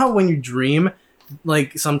dream, how when you dream,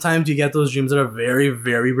 like, sometimes you get those dreams that are very,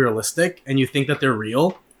 very realistic, and you think that they're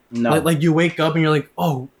real? No. Like you wake up and you're like,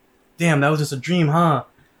 oh, damn, that was just a dream, huh?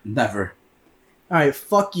 Never. All right,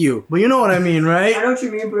 fuck you. But you know what I mean, right? I know what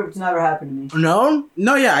you mean, but it's never happened to me. No?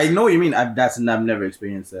 No, yeah, I know what you mean. I've never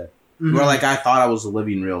experienced that. Mm-hmm. Where, like, I thought I was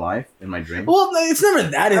living real life in my dream. Well, it's never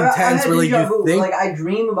that intense, really. You think? Like, I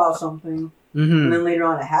dream about something, Mm-hmm. and then later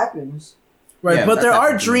on it happens. Right, Yeah, but there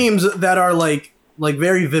are that's dreams that are like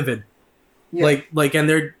very vivid, Yeah. like, and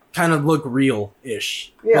they're kind of look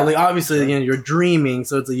real-ish. Yeah. But like, obviously, again, you're dreaming,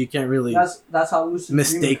 so it's like you can't really. That's how lucid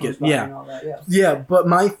mistake dreaming it, comes by yeah. and all that, yeah. Yeah, but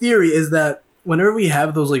my theory is that whenever we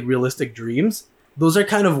have those like realistic dreams, those are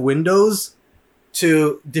kind of windows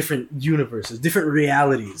to different universes, different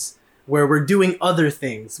realities, where we're doing other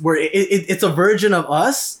things, where it's a version of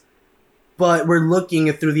us, but we're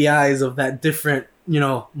looking through the eyes of that different,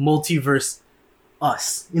 multiverse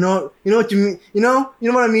us. You know what you mean? You know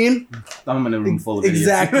what I mean? I'm in a room full of idiots.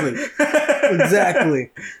 Exactly. Exactly.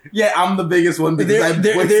 Yeah, I'm the biggest one because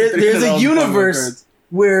there's a universe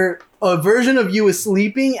where a version of you is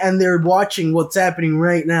sleeping and they're watching what's happening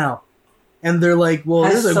right now. And they're like, well,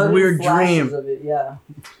 this is a weird dream. Of it, yeah.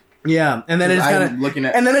 Yeah. And then it's kind of looking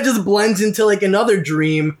at, and then it just blends into like another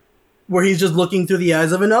dream where he's just looking through the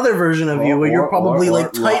eyes of another version of you, where you're probably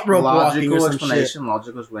like tightrope walking or some shit.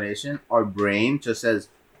 Logical explanation. Our brain just says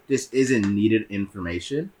this isn't needed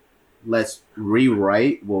information. Let's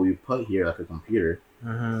rewrite what we put here like a computer,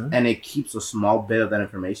 and it keeps a small bit of that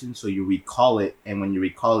information, so you recall it, and when you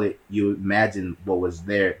recall it, you imagine what was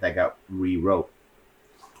there that got rewrote.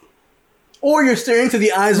 Or you're staring into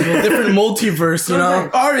the eyes of a different multiverse,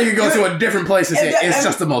 Or you can go to a different place and say it's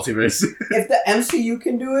just a multiverse. If the MCU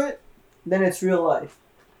can do it, then it's real life.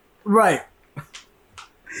 Right.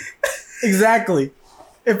 Exactly.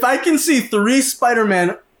 If I can see 3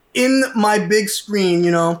 Spider-Man in my big screen,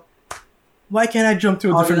 why can't I jump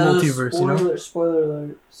to a different multiverse, Spoiler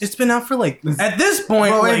alert. It's been out for like, at this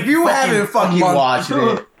point, Bro, like, if you haven't fucking watched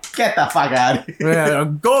it, get the fuck out. Yeah,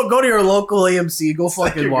 go to your local AMC, go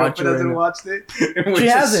fucking watch it. Hasn't watched it. She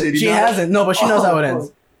hasn't. She hasn't. No, but she knows how it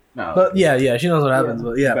ends. No, But yeah, she knows what happens.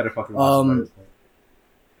 But you yeah, better fucking watch it.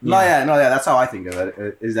 No, that's how I think of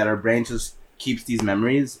it. Is that our brain just keeps these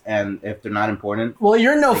memories, and if they're not important, well,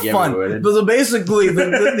 you're no they get fun. rewarded. But so basically,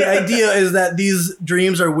 the idea is that these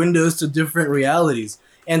dreams are windows to different realities,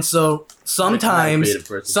 and so sometimes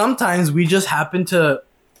we just happen to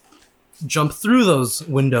jump through those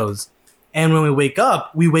windows, and when we wake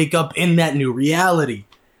up in that new reality,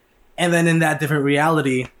 and then in that different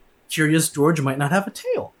reality, Curious George might not have a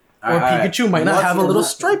tail, or Pikachu might not have a little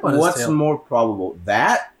stripe on his tail. What's more probable,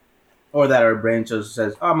 that? Or that our brain just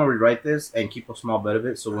says, oh, I'm going to rewrite this and keep a small bit of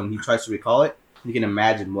it, so when he tries to recall it, he can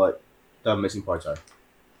imagine what the missing parts are.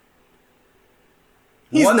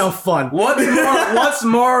 He's no fun. What's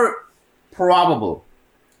more probable?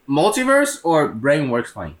 Multiverse or brain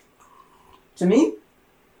works fine? To me,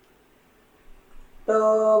 the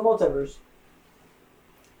multiverse.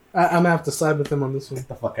 I'm going to have to side with him on this one. Get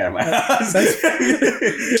the fuck out of my house. Get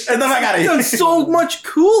the fuck out of here. It's so much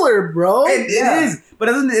cooler, bro. It is, but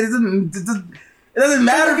it doesn't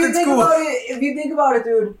matter if it's cool. If you think about it,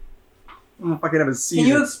 dude. I'm fucking having a seizure.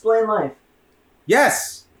 Can you explain life?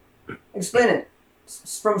 Yes. Explain it.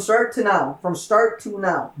 From start to now. From start to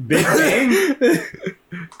now. Big Bang?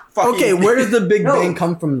 Okay, where does the Big Bang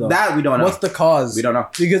come from, though? That we don't know. What's the cause? We don't know.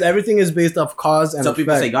 Because everything is based off cause and Some effect.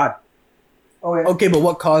 people say God. Oh, yeah. Okay, but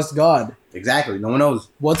what caused God? Exactly. No one knows.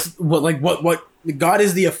 What? God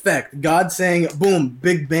is the effect. God saying, boom,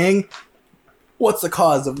 Big Bang. What's the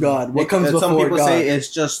cause of God? What comes before God? Some people say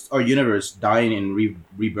it's just our universe dying and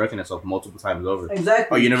rebirthing itself multiple times over.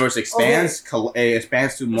 Exactly. Our universe expands,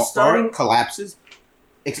 expands to more, or collapses,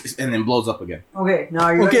 and then blows up again. Okay, now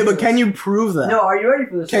are you Okay, ready but for can this? you prove that? No, are you ready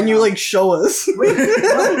for this? Can you like show us? Wait,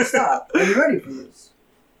 no, stop. Are you ready for this?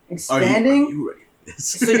 Expanding. Are you ready for this?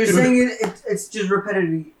 So you're saying it's just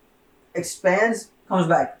repetitive. Expands, comes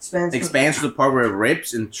back. Expands to the part where it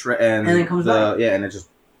rips and then comes back. Yeah, and it just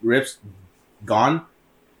rips, gone.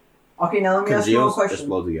 Okay, now let me ask you one Congeals, question.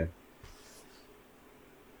 explodes again.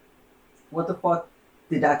 What the fuck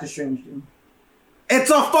did Doctor Strange do? It's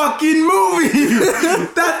a fucking movie.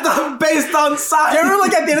 That's not based on science. You remember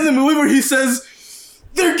like at the end of the movie where he says,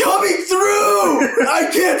 "They're coming through! I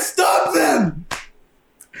can't stop them!"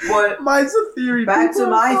 But mine's a theory. back to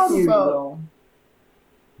my theory though.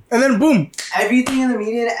 And then boom. Everything in the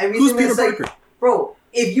media, and everything Who's Peter that's like, Parker? bro,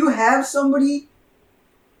 if you have somebody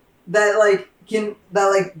that like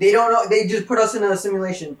they don't know, they just put us in a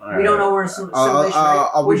simulation. We don't know we're in a simulation,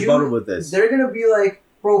 right? I'll rebuttal with this. They're gonna be like,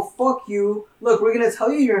 bro, fuck you. Look, we're gonna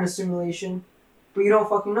tell you you're in a simulation, but you don't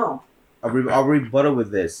fucking know. I'll rebuttal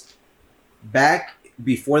with this. Back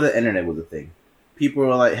before the internet was a thing, people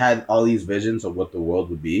were like had all these visions of what the world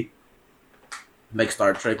would be, like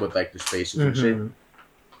Star Trek with like the spaceships and shit.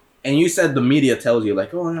 And you said the media tells you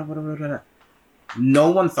like, oh, whatever.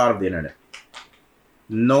 No one thought of the internet.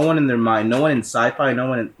 No one in their mind, no one in sci-fi,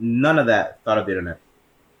 none of that thought of the internet.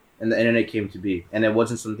 And the internet came to be. And it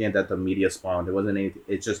wasn't something that the media spawned. It wasn't anything.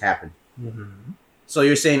 It just happened. So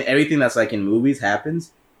you're saying everything that's like in movies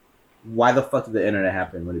happens? Why the fuck did the internet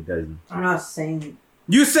happen when it doesn't? I'm not saying.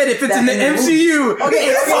 You said if it's in the MCU,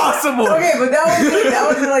 it's possible. Okay, but that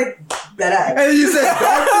was like that. And you said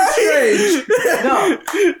Doctor Strange.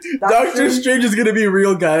 No, Doctor Strange is gonna be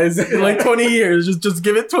real, guys. In like 20 years. Just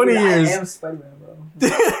give it 20 years. I am Spider-Man, bro.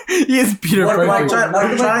 He is Peter What Parker. What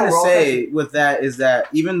I'm trying to say with that is that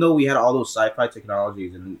even though we had all those sci-fi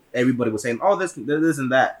technologies and everybody was saying, oh, this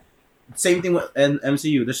and that. Same thing with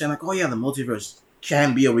MCU. They're saying like, oh yeah, the multiverse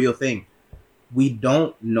can be a real thing. We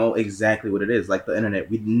don't know exactly what it is. Like the internet,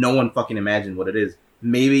 no one fucking imagined what it is.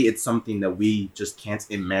 Maybe it's something that we just can't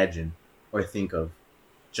imagine or think of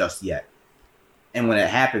just yet. And when it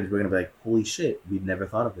happens, we're gonna be like, holy shit, we've never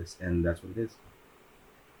thought of this, and that's what it is.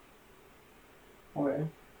 Okay.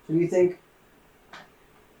 So do you think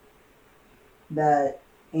that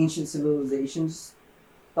ancient civilizations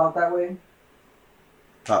thought that way?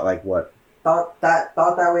 Thought like what? Thought that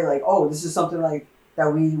way, like, oh, this is something like that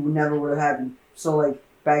we would never would have happened. So like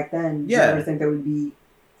back then, you never think that we'd be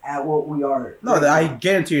at what we are. No, I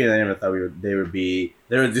guarantee you, they never thought there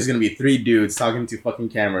were just gonna be 3 dudes talking to fucking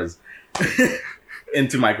cameras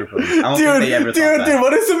into microphones. I don't think they ever thought that. Dude,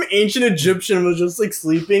 what if some ancient Egyptian was just like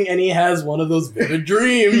sleeping and he has one of those vivid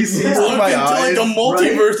dreams? He sees looking my into like eyes, a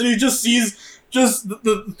multiverse and he just sees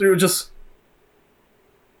through.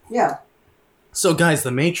 Yeah. So guys,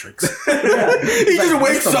 the Matrix. Yeah. He just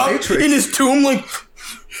wakes up in his tomb like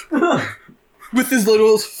with his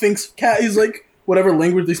little Sphinx cat. He's like, whatever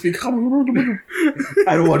language they speak. I don't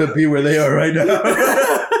want to be where they are right now.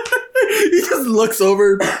 He just looks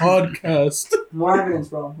over podcast. More evidence,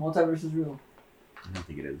 bro. Multiverse is real. I don't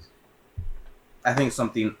think it is. I think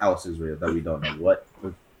something else is real that we don't know what.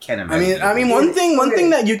 We can't imagine. I mean, one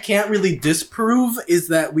thing that you can't really disprove is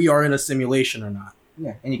that we are in a simulation or not.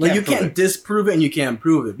 Yeah, and you can't disprove it and you can't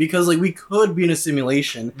prove it because like we could be in a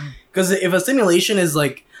simulation. Because if a simulation is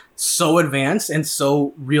like so advanced and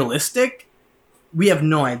so realistic, we have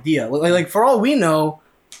no idea. Like for all we know,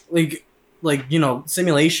 like you know,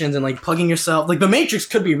 simulations and like plugging yourself, like the Matrix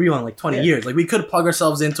could be real in like 20 years. Like we could plug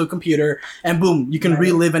ourselves into a computer and boom, you can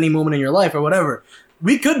relive any moment in your life or whatever.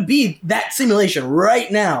 We could be that simulation right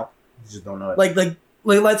now. You just don't know it.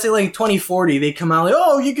 Like let's say like 2040, they come out like,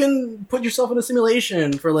 oh, you can put yourself in a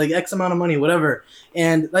simulation for like X amount of money, whatever.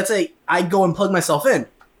 And let's say I go and plug myself in.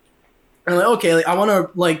 And like, okay, like I want to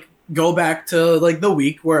like go back to like the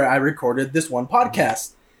week where I recorded this one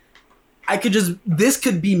podcast. This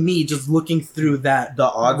could be me just looking through that. The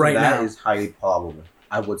odds right of that now is highly probable.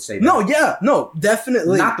 I would say that. No,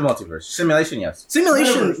 definitely. Not the multiverse. Simulation, yes.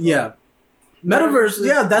 Simulation, yeah. Metaverse,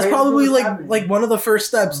 yeah, that's probably like one of the first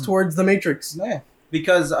steps towards the Matrix. Yeah.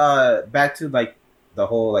 Because back to like the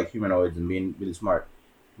whole like humanoids and being really smart.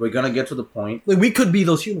 We're gonna get to the point. Like we could be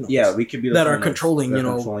those humanoids. Yeah, we could be those that are humanoids controlling, that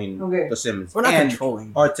are controlling the Sims. We're not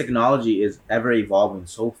controlling. Our technology is ever evolving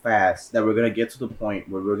so fast that we're gonna get to the point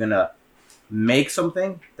where we're gonna make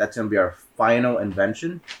something that's gonna be our final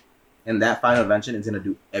invention, And that final invention is gonna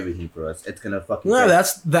do everything for us. It's gonna fucking. No,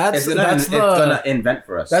 it's gonna invent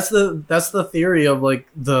for us. That's the theory of like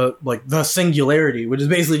the singularity, which is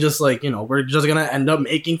basically just like, we're just gonna end up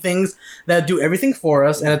making things that do everything for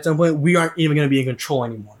us, and at some point we aren't even gonna be in control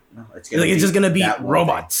anymore. No, it's just gonna be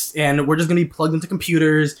robots, and we're just gonna be plugged into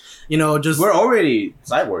computers. We're already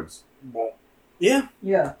cyborgs. Yeah,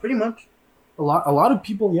 pretty much. A lot of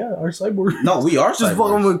people, are cyborgs. No, we are just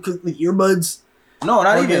fucking with like earbuds. No,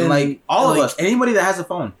 not even like all of us. Anybody that has a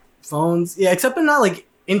phone. Phones, yeah, except they're not like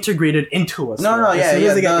integrated into us. No, as soon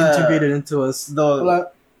as they get integrated into us.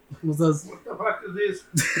 What the fuck is this?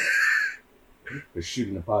 We're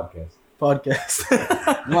shooting a podcast.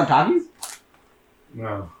 You want talkies?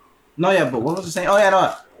 No. No, yeah, but what was I saying? Oh yeah,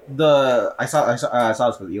 no. I saw this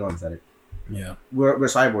because Elon said it. Yeah, we're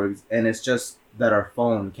cyborgs, and it's just that our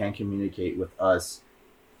phone can't communicate with us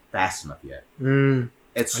fast enough yet.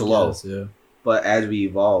 It's slow. Guess, yeah. But as we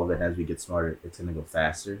evolve and as we get smarter, it's gonna go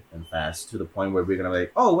faster and fast to the point where we're gonna be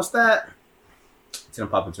like, oh, what's that? It's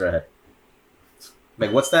gonna pop into our head.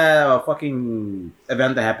 Like, what's that fucking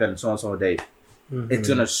event that happened so and so date? Mm-hmm. It's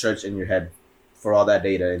gonna search in your head for all that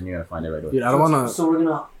data, and you're gonna find it right away. Dude, I don't wanna. So we're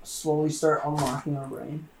gonna slowly start unlocking our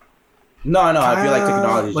brain. No, I feel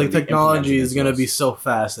like technology is gonna be so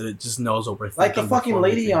fast that it just knows what we're thinking. Like the fucking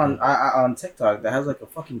lady on TikTok that has like a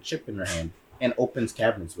fucking chip in her hand and opens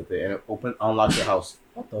cabinets with it and unlocks your house.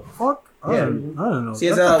 What the fuck? Yeah, I don't know. See,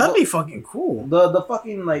 that'd be fucking cool. The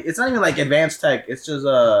fucking like it's not even like advanced tech. It's just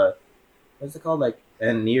what's it called, like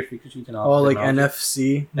near frequency technology? Oh, like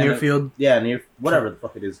NFC, near field. Yeah, near whatever the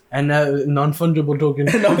fuck it is. And non-fungible token.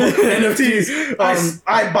 NFTs.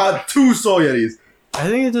 I bought 2 Soyetis. I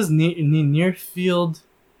think it's just near field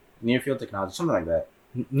technology, something like that.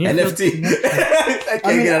 NFT. I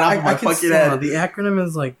can't get it off my fucking head. The acronym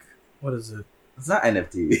is like, what is it? It's not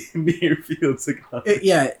NFT. Near field technology.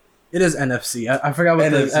 It is NFC. I forgot what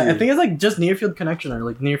NFC. I think it's like just near field connection or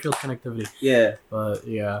like near field connectivity. Yeah. But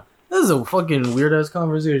yeah, this is a fucking weird ass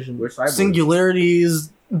conversation. We're cyborgs.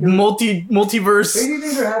 Singularities, multiverse. Crazy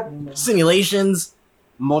things are happening. Man. Simulations.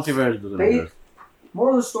 Multiverse doesn't exist.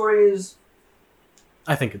 Moral of the story is,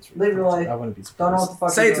 I think it's live your life. I wouldn't be surprised. Don't know what the fuck.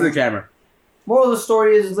 Say it to the camera. Moral of the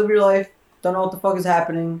story is live your life. Don't know what the fuck is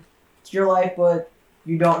happening. It's your life, but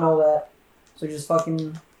you don't know that. So just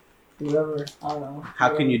fucking do whatever. I don't know.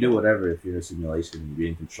 How can you do whatever if you're in a simulation and you're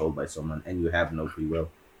being controlled by someone and you have no free will?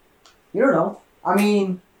 You don't know. I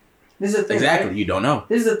mean, this is the thing. Exactly, right? You don't know.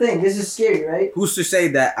 This is the thing. This is scary, right? Who's to say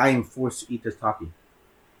that I am forced to eat this talkie?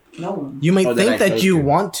 No one. You might think that you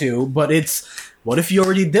want to, but it's what if you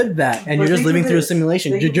already did that and you're just living through a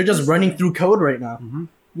simulation? You're just running through code right now. Mm-hmm.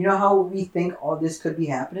 You know how we think all this could be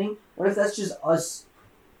happening? What if that's just us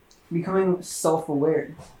becoming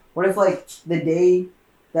self-aware? What if, like, the day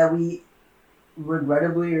that we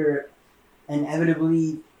regrettably or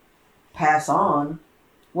inevitably pass on,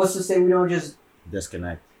 what's to say we don't just...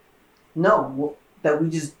 disconnect? No, that we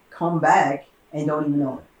just come back and don't even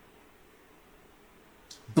know it.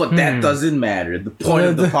 But that doesn't matter. The point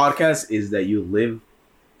of the podcast is that you live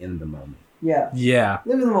in the moment. Yeah.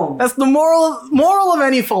 Live in the moment. That's the moral of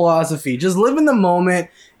any philosophy. Just live in the moment.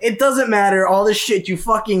 It doesn't matter all the shit you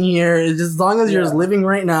fucking hear. It's just as long as you're just living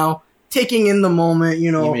right now, taking in the moment,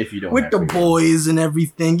 even if you don't with the boys and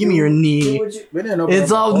everything. Give me your knee.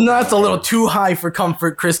 It's all that's a little too high for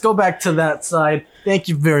comfort, Chris. Go back to that side. Thank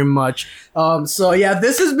you very much. So yeah,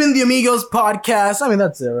 this has been the Amigos podcast. I mean,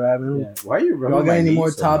 that's it, right? I mean, Why are you rubbing got my any knee more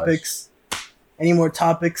so topics? much? Any more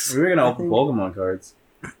topics? We were gonna open Pokemon cards.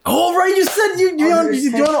 Oh right, you said you want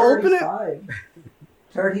to open it.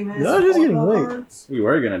 30 minutes. No, just getting late. We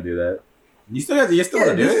were gonna do that. You still gonna do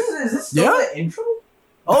it? Is this still the intro?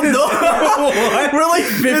 Oh no! We're like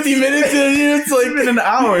 50 minutes in here. It's like been an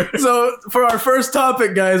hour. So for our first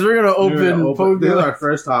topic, guys, we're gonna open Pokemon. This is our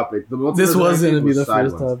first topic. This was gonna be the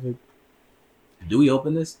first topic. Do we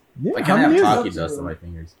open this? Yeah, I can't have talkie dust on my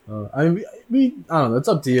fingers. I don't know. It's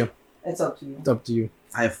up to you. It's up to you. It's up to you.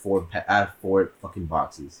 I have 4 fucking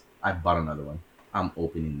boxes. I bought another one. I'm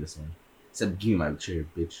opening this one. Except give me my chair,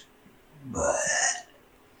 bitch.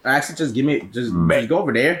 Actually, just give me go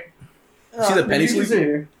over there. See the penny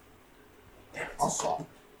sleeper? I'll swap.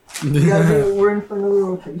 We're in for another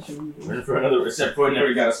rotation. We're in for another. Except Froy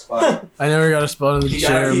never got a spot. I never got a spot in the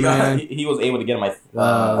chair, man. He was able to get my.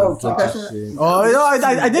 I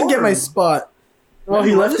did get my spot. Well,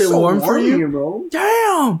 he left it warm for you, bro.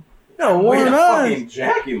 Damn. Yeah, warm up. Fucking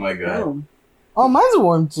jacket, my guy. Oh, mine's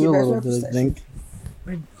warm too a little bit, I think.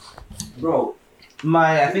 Bro,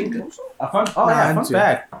 fun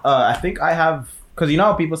fact. I think I have because you know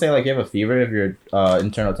how people say like you have a fever if your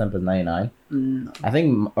internal temp is 99. No. I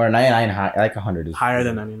think or 99 high, like 100 is Higher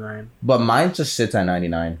than 99. But mine just sits at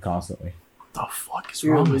 99 constantly. The fuck is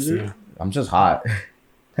You're a wrong with lizard? you? I'm just hot.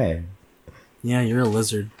 Hey, Yeah, you're a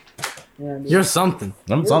lizard. Yeah, dude. You're something.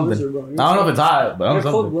 I'm You're a something. lizard, bro. I don't know if it's hot, but I'm You're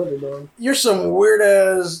something. cold-blooded, dog. You're some weird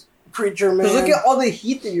ass creature, man. Because look at all the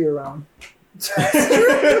heat that you're around. Dude,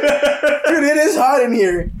 it is hot in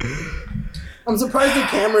here. I'm surprised the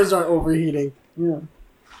cameras aren't overheating. Yeah.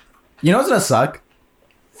 You know what's gonna suck?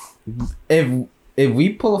 If we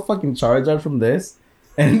pull a fucking Charizard from this,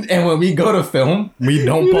 and when we go to film, we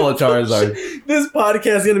don't pull a Charizard. This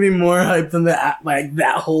podcast is gonna be more hyped than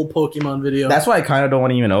that whole Pokemon video. That's why I kind of don't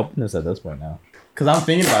want to even open this at this point now. Because I'm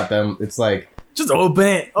thinking about them. It's like, just open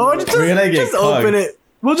it. Oh, We're gonna get just open it.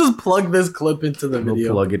 We'll just plug this clip into the we'll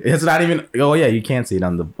video. plug it. It's not even. Oh yeah, you can't see it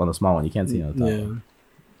on the small one. You can't see it on the top Yeah. one.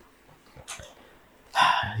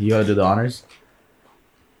 You gotta do the honors.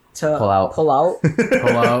 To Pull out. Pull out.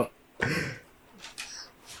 Pull out.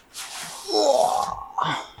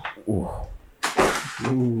 Ooh.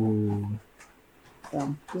 Ooh.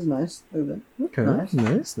 Damn, this is nice. Look at that. Okay.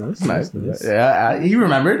 Nice. Nice. Yeah, he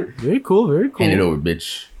remembered. Very cool. Very cool. Hand it over,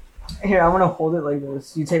 bitch. Here, I'm gonna hold it like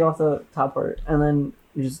this. You take off the top part, and then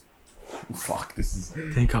you just. Fuck, this is.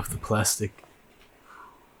 Take off the plastic.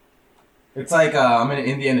 It's like I'm in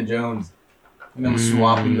Indiana Jones, and I'm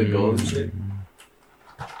swapping the gold and shit.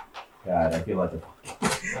 God, I feel like a.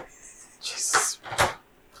 Jesus.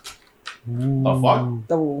 The fuck?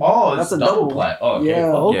 Double. Oh, That's it's a double double. plat. Oh, okay.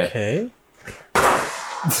 Yeah. Fuck yeah. Okay.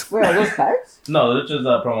 Wait, are those packs? No, that's just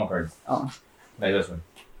promo cards. Oh. Like this one.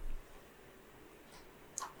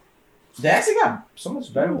 They actually got so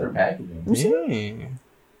much better with their packaging. Dang.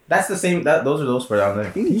 That's the same. Those are those for down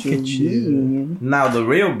there. Pikachu. Now the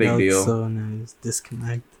real big That's deal. so nice.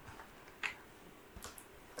 Disconnect.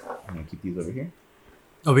 I'm gonna keep these over here.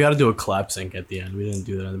 Oh, we gotta do a clap sync at the end. We didn't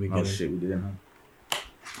do that at the beginning. Oh shit, we didn't.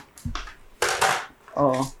 Huh?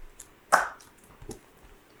 Oh.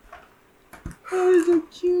 Oh, so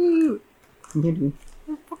cute. Yeah, dude.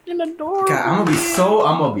 Fucking adorable. God, I'm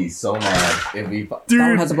gonna be so mad if we. That one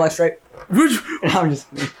Dude. has a black stripe. Which? I'm just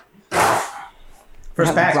kidding. First It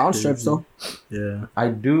has pack. brown stripes though. Yeah. I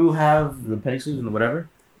do have the Penixes and whatever.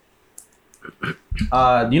 Do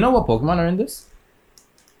you know what Pokemon are in this?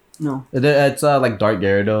 No. It's like Dark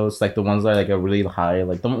Gyarados, like the ones that are like a really high.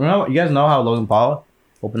 Like remember, you guys know how Logan Paul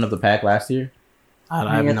opened up the pack last year?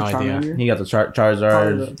 I have You no got the idea. Charmander? He got the Charizard,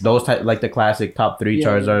 Charizard. those type like the classic top 3 Yeah,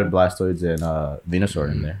 Charizard, yeah. Blastoids, and Venusaur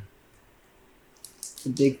in there. The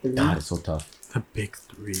big three. God, it's so tough. The big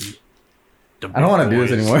three. I don't want to do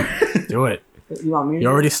this anymore. Do it. You want me to? You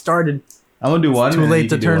already started. I'm gonna do one. Too and late you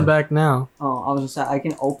to can do turn one. back now. Oh, I was just saying I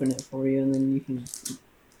can open it for you, and then you can just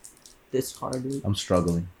discard it. I'm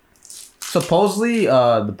struggling. Supposedly,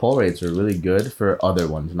 the pull rates are really good for other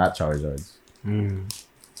ones, not Charizards.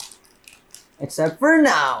 Except for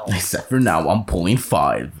now. Except for now, I'm pulling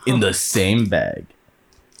 5 in the same bag.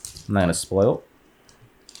 I'm not gonna spoil.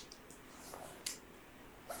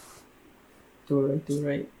 Do it right. Do it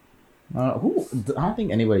right. I don't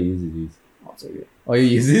think anybody uses these. I'll take it. Oh, you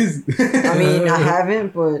use these? I mean, I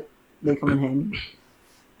haven't, but they come in handy.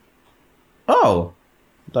 Oh.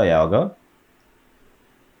 Oh, yeah, I'll go.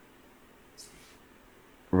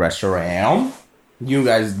 Restaurant. You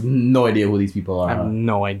guys, no idea who these people are. I have huh?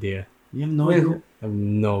 no idea. You have no Wait, idea? who- I have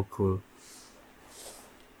no clue.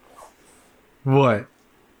 What?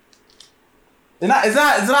 It's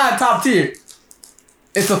not top tier.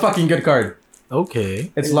 It's a fucking good card.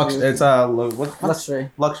 Okay. It's Yeah, Lux. yeah. It's what?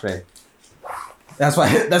 Luxray. Luxray.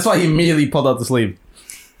 That's why he immediately pulled out the sleeve.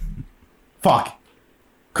 Fuck.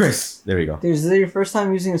 Chris. There we go. Dude, is this your first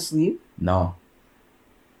time using a sleeve? No.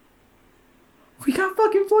 We got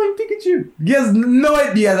fucking flying Pikachu. You guys no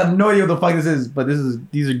idea. You guys have no idea what the fuck this is, but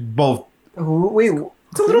these are both. Wait.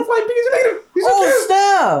 It's a little flying Pikachu negative. He's so Oh, cute.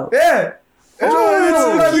 snap! Yeah.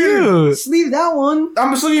 Oh, cute. Sleeve that one.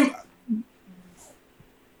 I'm assuming.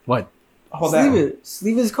 What? Hold Sleeve that. it.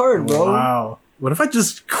 Sleeve his card, bro. Wow. What if I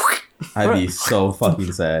just... I'd be so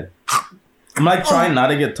fucking sad. I'm like trying not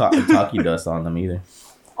to get Taki dust on them either.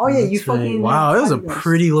 Oh yeah, you That's right. fucking. Wow, that was a Yes.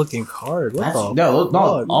 pretty looking card. What the No,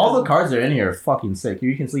 fuck? all the cards that are in here are fucking sick.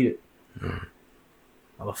 You can sleeve it.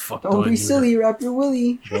 How the fuck Don't do I be do silly, wrap your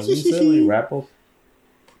willy. Don't be silly, Rapples.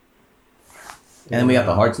 And then we got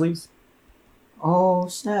the heart sleeves. Oh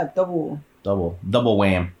snap! Double. Double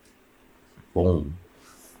wham. Boom.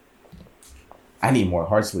 I need more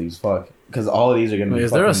heart sleeves, fuck. Because all of these are gonna Wait, be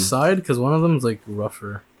is there a fucking- side? Because one of them is like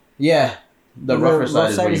rougher. Yeah. The The rougher rough side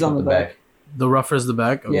is side where you is put on the the back. The rougher is the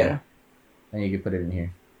back? Okay. Yeah. And you can put it in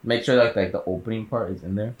here. Make sure like the opening part is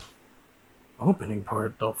in there. Opening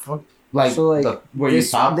part, the fuck? Like, So, like, where you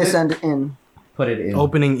top this it, end in. put it in.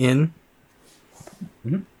 Opening in.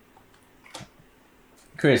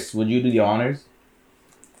 Chris, would you do the honors?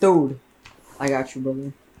 Dude, I got you,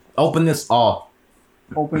 brother. Open this all.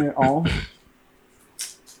 Open it all.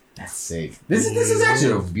 That's sick. This is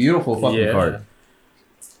actually a beautiful fucking card.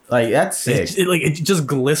 Like, that's sick. It just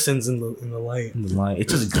glistens in the light. It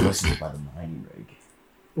just glistens by the mind, like.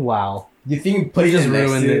 Wow. You think putting just it next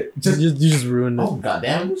ruined to it. You just ruined it. Oh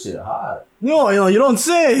goddamn, this shit hot. No, you don't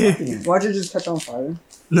say. Watch it just catch on fire.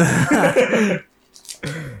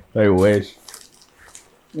 I wish.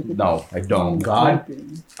 Look at No, I don't. that. God,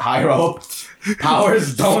 higher up,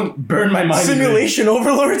 powers don't burn my mind. Simulation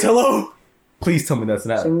overlord. Hello. Please tell me that's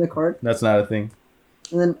not. Send me the card. That's not a thing,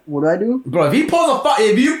 And then what do I do? bro. If he pulls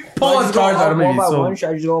if you pull a charge out, I'm gonna one be by so one. Should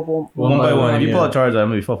I just go up one one by one. If you yeah. pull a charge out, I'm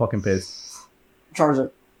gonna be so fucking pissed.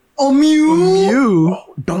 Charizard? Oh, Mew! You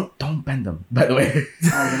Don't bend them. By the way,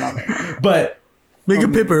 Oh, not that. but make a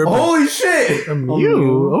pipper. holy shit,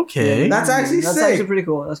 You okay? that's actually That's sick. actually pretty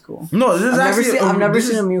cool. That's cool. No, this is I've never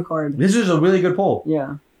seen a Mew card. This is a really good pull.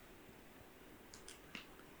 Yeah.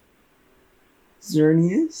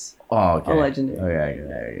 Xerneas? Oh, okay. A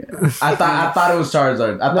legendary. Okay. I thought it was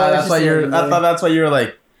Charizard. I No, thought it's that's why just you're. I legendary. thought that's why you were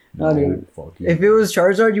like. No, dude. Fuck you. If it was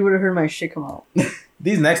Charizard, you would have heard my shit come out.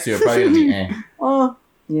 These next two are probably gonna be eh. Oh,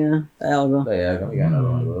 yeah. I'll go. Oh, yeah, we got another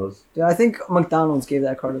one of those. Dude, I think McDonald's gave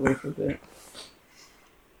that card away for a bit.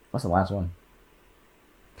 What's the last one?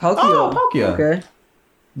 Palkia. Oh, Palkia. Okay.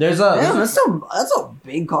 There's a. Damn, that's a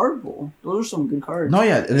big card pool. Those are some good cards. No,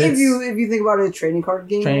 yeah. If you think about it, trading card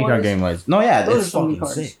game. Training card game wise. No, yeah, Those it's are some fucking good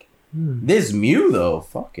cards. sick. This Mew though,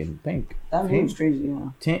 fucking pink. That Mew's crazy.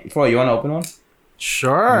 Yeah. Froy, you want to open one? You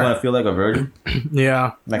Sure. want to feel like a virgin,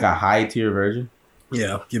 Yeah. like a high tier virgin?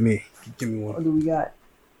 Yeah. Give me What one. do we got?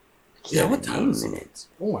 Yeah. What time is 17 it? minutes.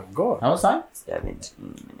 Oh my god. How much time?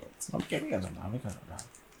 17 minutes. Okay, we got some time.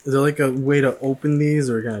 Is there like a way to open these,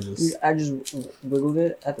 or can I just I just wiggled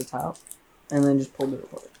it at the top, and then just pulled it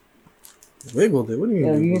apart. wiggled it? What do you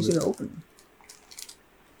Yeah, mean? you can see wiggled it open.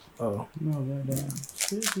 it? Oh.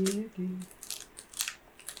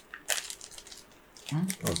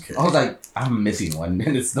 Okay. I was like, I'm missing one,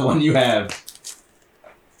 and it's the one you have.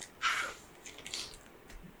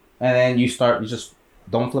 And then you just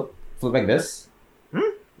don't flip like this.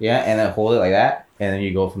 Yeah, and then hold it like that, and then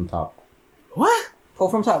you go from top. What? Pull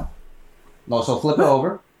from top. No, so flip it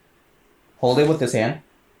over. Hold it with this hand,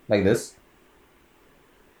 like this.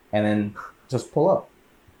 And then just pull up.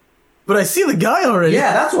 But I see the guy already.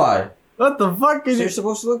 Yeah, that's why. What the fuck So is you're it?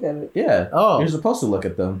 supposed to look at it, Yeah. Oh. You're supposed to look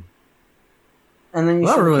at them. and then you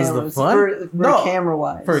That show ruins the the camera. fun. For No. camera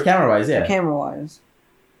wise. For camera wise, yeah. Camera wise.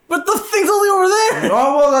 But the thing's only over there.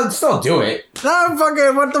 Oh, well, then still do it. Nah,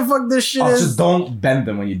 fucking. What the fuck this shit Oh, is? just don't bend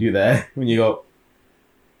them when you do that. When you go.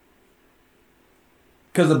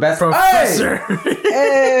 Because the best. Professor.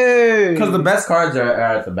 Hey. Because the best cards are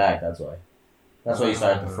at the back. That's why. That's why you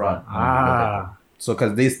start at the front. Ah. So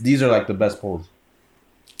because these are like the best pulls.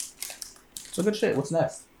 So good shit. What's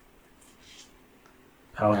next?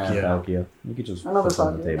 Palkia. Palkia. You could just Another put it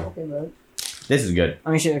on the side. table. Okay, bud. This is good. I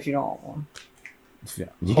mean, shit, if you don't want one.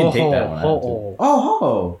 You can take that one out. Oh,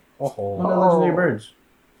 Oh, oh, one of oh. the legendary birds.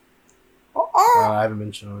 I haven't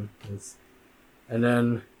been shown this. And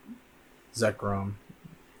then Zekrom.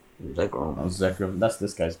 Zekrom. Oh, Zekrom. That's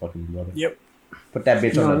this guy's fucking brother. Yep. Put that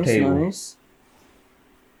bitch on the table. Nice.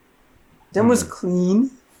 Them was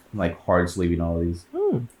clean. I'm like hard sleeving all these.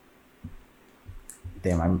 Hmm.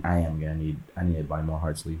 Damn, I need to buy more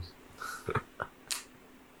hard sleeves.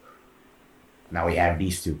 Now we have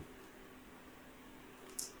these two.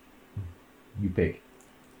 You pick.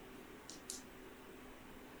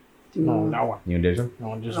 No, that one. You did them? That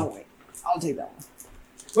one just. No, wait. I'll take that one.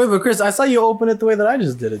 Wait, but Chris, I saw you open it the way that I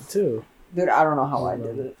just did it too. Dude, I don't know how I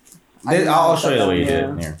did it. I did I'll not show you the way you set did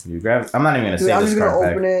that it. Here, you grab. I'm not even gonna Dude, say I'm this just gonna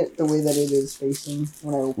card open pack. it the way that it is facing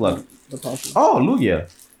when I open Look. the package. Oh, Lugia.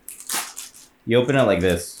 You open it like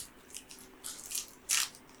this.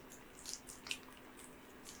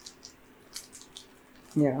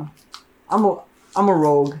 Yeah. I'm a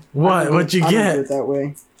rogue. What? What'd you I can get? do it that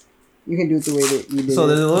way. You can do it the way that you did. So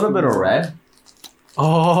there's a little bit of red,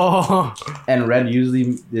 Oh, and red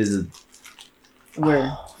usually is.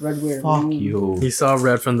 Where? Red where? Fuck Ooh. you. he saw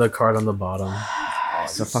red from the card on the bottom.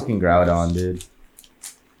 It's a fucking Groudon, dude.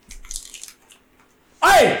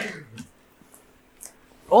 Hey!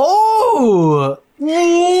 Oh,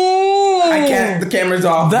 I can't. The camera's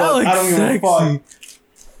off. that but looks I don't give a sexy. fuck.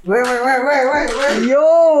 Wait.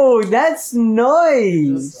 Yo, that's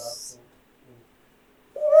nice.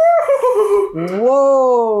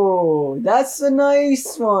 Whoa, that's a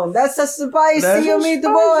nice one. That's a spicy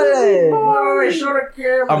meatball.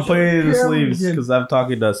 I'm putting it in the sleeves because I'm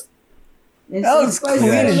talking dust. That looks clean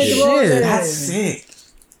as shit. That's sick.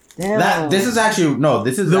 Damn. This is actually no.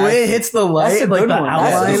 This is The way it hits the That's light, a like good the one.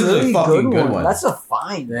 That's outline. a This is a really fucking good one. That's a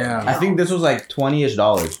fine. Damn. I think this was like $20-ish.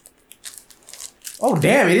 Oh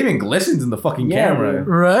damn! It even glistens in the fucking camera.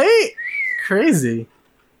 Right? Crazy.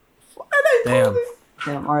 Damn.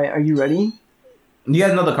 Damn. All right, are you ready? You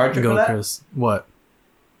guys know the card trick for Go, that? Chris. What?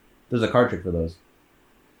 There's a card trick for those.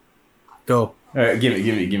 Go. All right, give me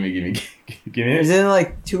Is it. it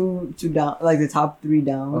like two down, like the top 3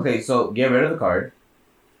 down? Okay, so get rid of the card,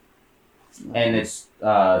 and it's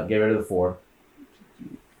get rid of the 4.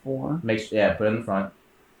 4 Put it in the front.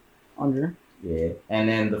 under. Yeah, and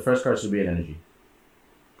then the first card should be an energy.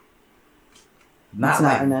 Not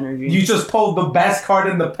an energy. You just pulled the best card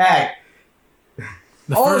in the pack.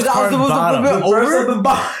 The Oh, first that was card supposed to bottom. flip it over? First at the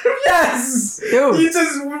bottom. Yes, Dude. you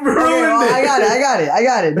just ruined Okay, well, it. I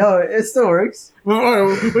got it. No, it still works.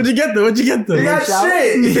 What'd you get though? You got Shout-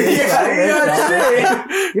 shit. You got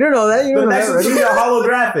shit. You don't know that. You The don't know next that. one should be a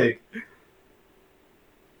holographic.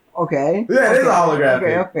 Okay. Yeah, it is a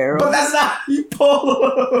holographic. Okay. But that's not how you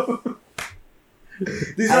pull them.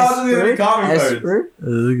 These are also going to be common cards. Esper.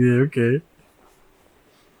 Okay.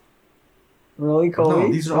 Really, Coley?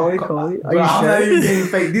 No, these are all Coley? Are Bro, you I'm not sure? even being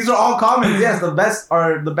fake. These are all commons. Yes, the best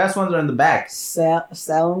ones are in the back.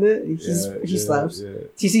 Sound it. He slaps. Yeah.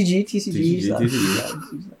 TCG. He slaps.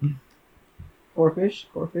 TCG. Corfish.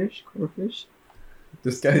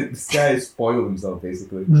 This guy spoiled himself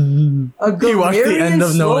basically. A You watched the end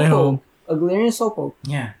of No Way Home. A Galarian Slowpoke.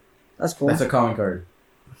 Yeah, That's cool. that's a common card.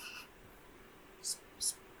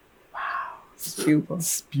 Pupa.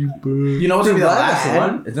 You know what's gonna be the Dude, last what?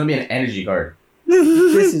 one? It's gonna be an energy card.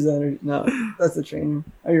 This is energy. No, that's the trainer.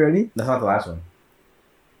 Are you ready? That's not the last one.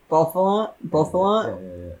 Buffalo.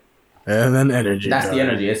 And then energy. That's card. the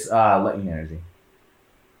energy. It's lightning energy.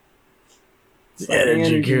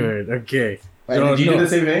 Energy card. Okay. Wait, No, did you no. do the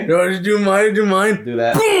same thing? No, do mine. Do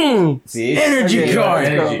that. Boom! See? Energy Okay, card.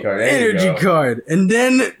 let's go. Energy card. There you Energy go. card. And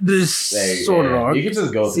then this There you sword go. rock. You can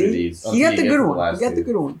just go through See? these. He got the good one. last He got the two.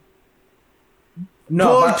 good one.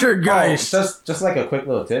 No, Poltergeist. just like a quick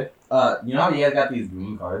little tip. You know how you guys got these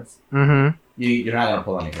green cards? Mm-hmm. You're not gonna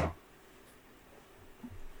pull anything.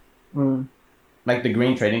 Mm. Like the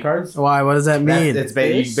green trading cards. Why? What does that mean? It's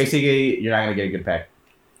basically you're not gonna get a good pack.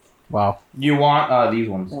 Wow. You want these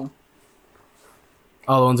ones. Yeah.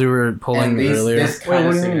 All the ones we were pulling And these, earlier. this kind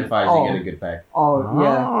what of do you mean? signifies Oh. you get a good pack. Oh,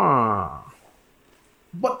 yeah. Ah.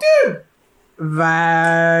 But dude,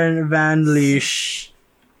 Van Leash.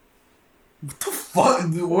 what the fuck?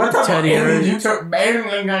 What type Teddy of Energy.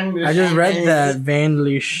 I I just read that Van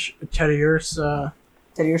Leash. Terriersa.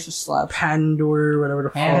 Teddy Ursa slaps. Pandor, whatever the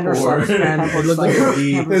fuck. Pandor slaps. It looked like a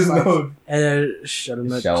D. There's no- And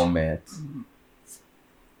Shadowmet. Shellmet.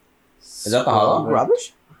 Is that the hollow?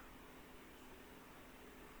 Rubbish?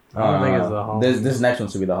 I don't think it's the hollow. This next one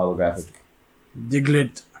should be the holographic.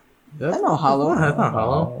 Diglett. That's not hollow. That's not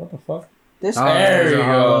hollow. What the fuck? This Oh, There there's you a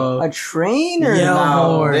go. hollow. a trainer. Yeah. Now,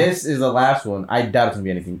 Lord. this is the last one. I doubt it's gonna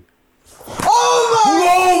be anything.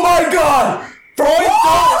 Oh my god! Froy,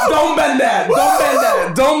 don't bend that! Don't bend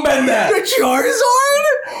that! Don't bend that! The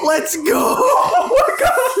Charizard? Let's go!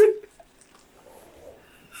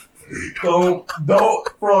 Don't,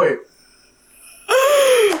 Froy.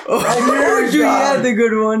 I heard you had the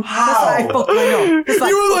good one. How? That's why I fucking know. That's why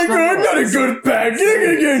You were I like, fucking I know. got a good pack. You're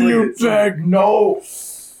gonna get a new pack. No.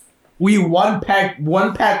 We one pack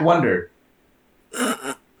wonder.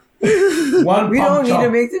 One We pump don't need to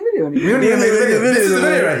chump. make the video We anymore. don't need to make the video. This is the video.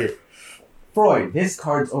 video right here. Froy, this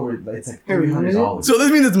card's over. It's like $300. So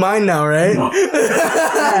this means it's mine now, right? Put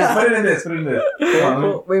it in this. Put it in this. Hold on,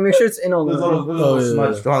 let me- Wait, make sure it's in all There's a the little, Oh, yeah,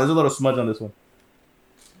 smudge. yeah. Hold on, there's a little smudge on this one.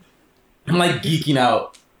 I'm like geeking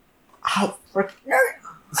out. Ow.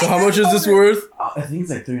 So how much is this worth? I think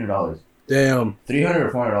it's like $300. Damn. $300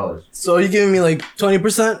 or $400. So you giving me like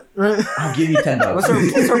 20%, right? I'll give you $10. What's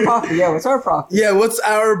our profit? Yeah, what's our profit? Yeah, what's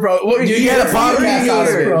our pro? What, you get a podcast out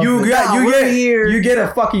of it. You get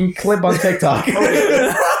a fucking clip on TikTok.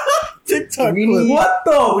 TikTok. We need, What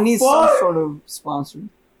the we need some sort of sponsor.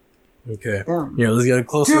 Okay. Damn. Yeah, let's get a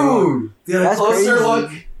closer look. Dude, get a That's closer crazy.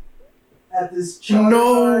 look. At this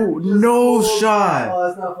No, no shot. Oh,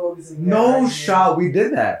 it's not focusing. No shot. We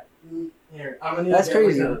did that. Here, I'm gonna need That's to get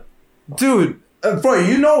crazy. like a- Dude, bro,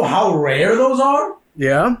 you know how rare those are?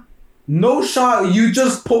 Yeah? No shot. You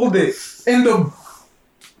just pulled it in the...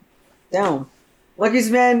 Down. Lucky's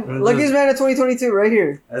man of 2022 right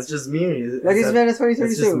here. That's just me. Lucky's man of That's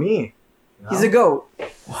just 2022. me. He's a GOAT.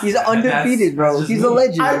 He's undefeated, bro. that's He's just a me.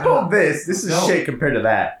 legend. I pulled this. This is No. shit compared to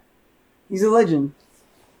that. He's a legend.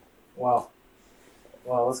 Wow.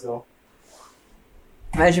 Wow, let's go.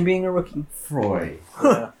 Imagine being a rookie. Froy.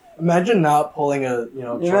 Yeah. Imagine not pulling a, Yeah,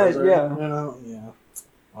 Charizard. yeah. You know? Yeah.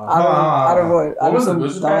 Out of what? Out of was the some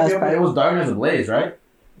booster dumbass pack? pack. It was Darkness Ablaze, right?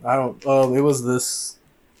 I don't. It was this.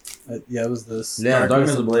 Yeah, it was this. Yeah,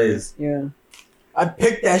 Darkness Ablaze. Yeah. I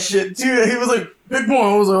picked that shit too. He was like, pick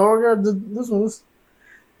one. I was like, oh god, this one.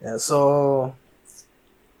 Yeah, so.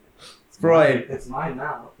 Froy. It's mine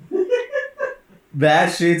now.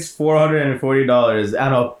 That shit's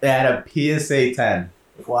 $440 at a PSA 10.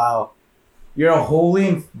 Wow. You're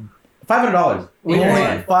holding $500. We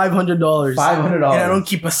want $500. $500. And I don't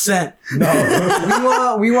keep a cent.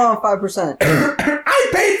 No. we want 5%. I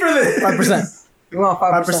paid for this. 5%. We want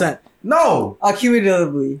 5%. 5%. No.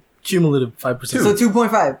 Cumulatively. Cumulative 5%. So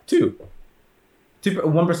 2.5.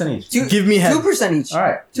 1% each. Give me head. 2% each. All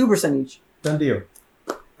right. 2% each. Done deal.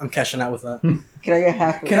 I'm cashing out with that. Can I get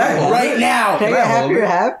half? Can I hold Right now. Can I Can I get half hold your it?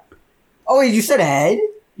 half? Oh wait, you said head?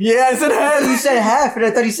 Yeah, I said You head. said half, and I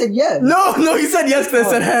thought you said yes. No, he said yes because I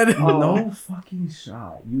said head. Oh. No fucking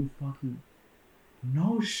shot.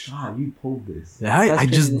 No shot. You pulled this. Yeah, I That's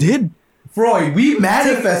just crazy. did. Froy, we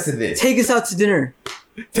manifested this. Take us out to dinner.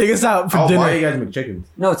 Take us out for I'll dinner. buy you guys McChickens.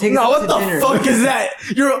 No, take us No, out what to the dinner. fuck is that?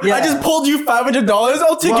 I Yeah. just pulled you $500.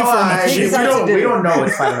 I'll take you for a Take McChicken. us out to We dinner. don't know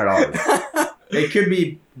it's $500. It could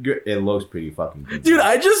be good. It looks pretty fucking good. Dude,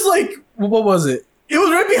 I just what was it? It was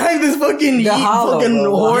right behind this fucking hollow, fucking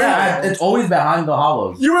bro. horn. Yeah, it's always behind the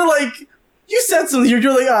hollows. You were like, you said something. You're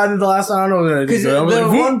like, the last one I don't know what I Because did. the I was like,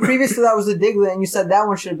 one previous to that was a Diglett, and you said that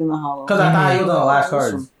one should have been the hollow. Because I thought he was on the last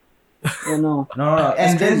cards. Yeah, no. No.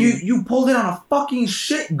 And then crazy. you pulled it on a fucking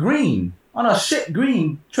shit green. On a shit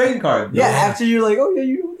green trading card. Yeah, after you're like, oh yeah,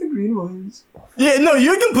 you know what the green was. yeah, no,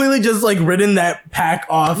 you completely just like written that pack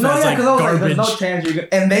off No, as yeah, like because I was like, garbage. there's no chance you're gonna.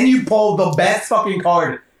 And then you pulled the best fucking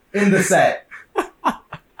card in the set.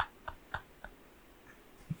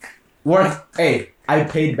 Hey, I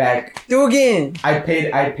paid back. Do again. I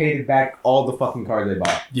paid back all the fucking cards I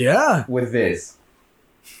bought Yeah. with this.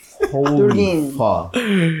 Do again. Fuck.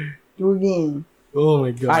 Do again. Oh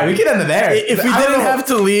my god. Alright, we can end it there. If we I don't didn't know. have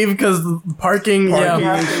to leave because parking, yeah.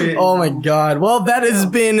 and shit. Oh my god. Well, that has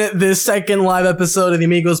been the second live episode of the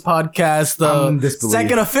Amigos podcast, the disbelief.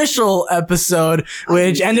 second official episode,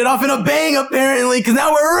 which ended off in a bang apparently, because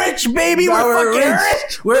now we're rich, baby. Now We're fucking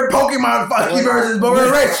rich. We're Pokemon fucking versus, but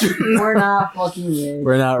we're rich. We're not fucking rich.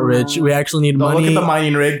 We're not rich. We actually need Don't money. look at the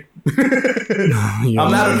mining rig.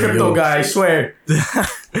 I'm not a crypto guy, I swear.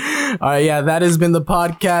 All right, yeah, that has been the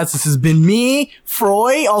podcast. This has been me,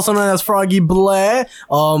 Froy, also known as Froggy Bleh,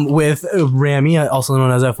 with Ramy, also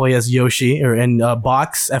known as FYS Yoshi,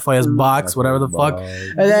 Box, FYS Box, whatever the fuck.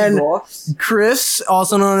 And then Box. Chris,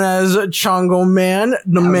 also known as Chongo Man,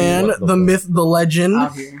 the man, what the the fuck? myth, the legend.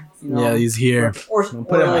 Out here. You know? Yeah, he's here. Or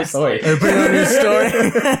Put it in my like- story. Or put it on your story.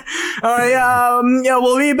 All right, yeah,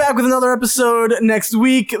 we'll be back with another episode next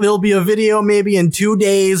week. There'll be a video maybe in 2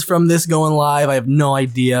 days from this going live. I have no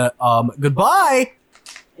idea. Goodbye.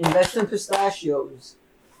 Invest in pistachios.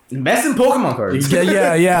 Invest in Pokemon cards.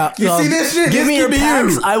 Yeah. You see this shit? Give This me your could be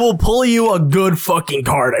packs. you. I will pull you a good fucking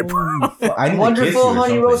card. I promise. I need to kiss you Wonderful or honey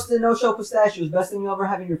something. roasted no shell pistachios. Best thing you'll ever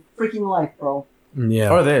have in your freaking life, bro.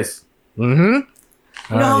 Yeah. Or this. Mm-hmm.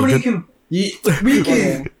 You know how many you can. We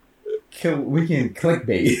can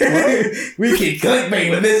clickbait. We can clickbait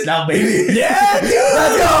with this now, baby. Yeah, dude.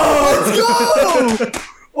 Let's go.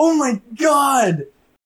 Oh my god.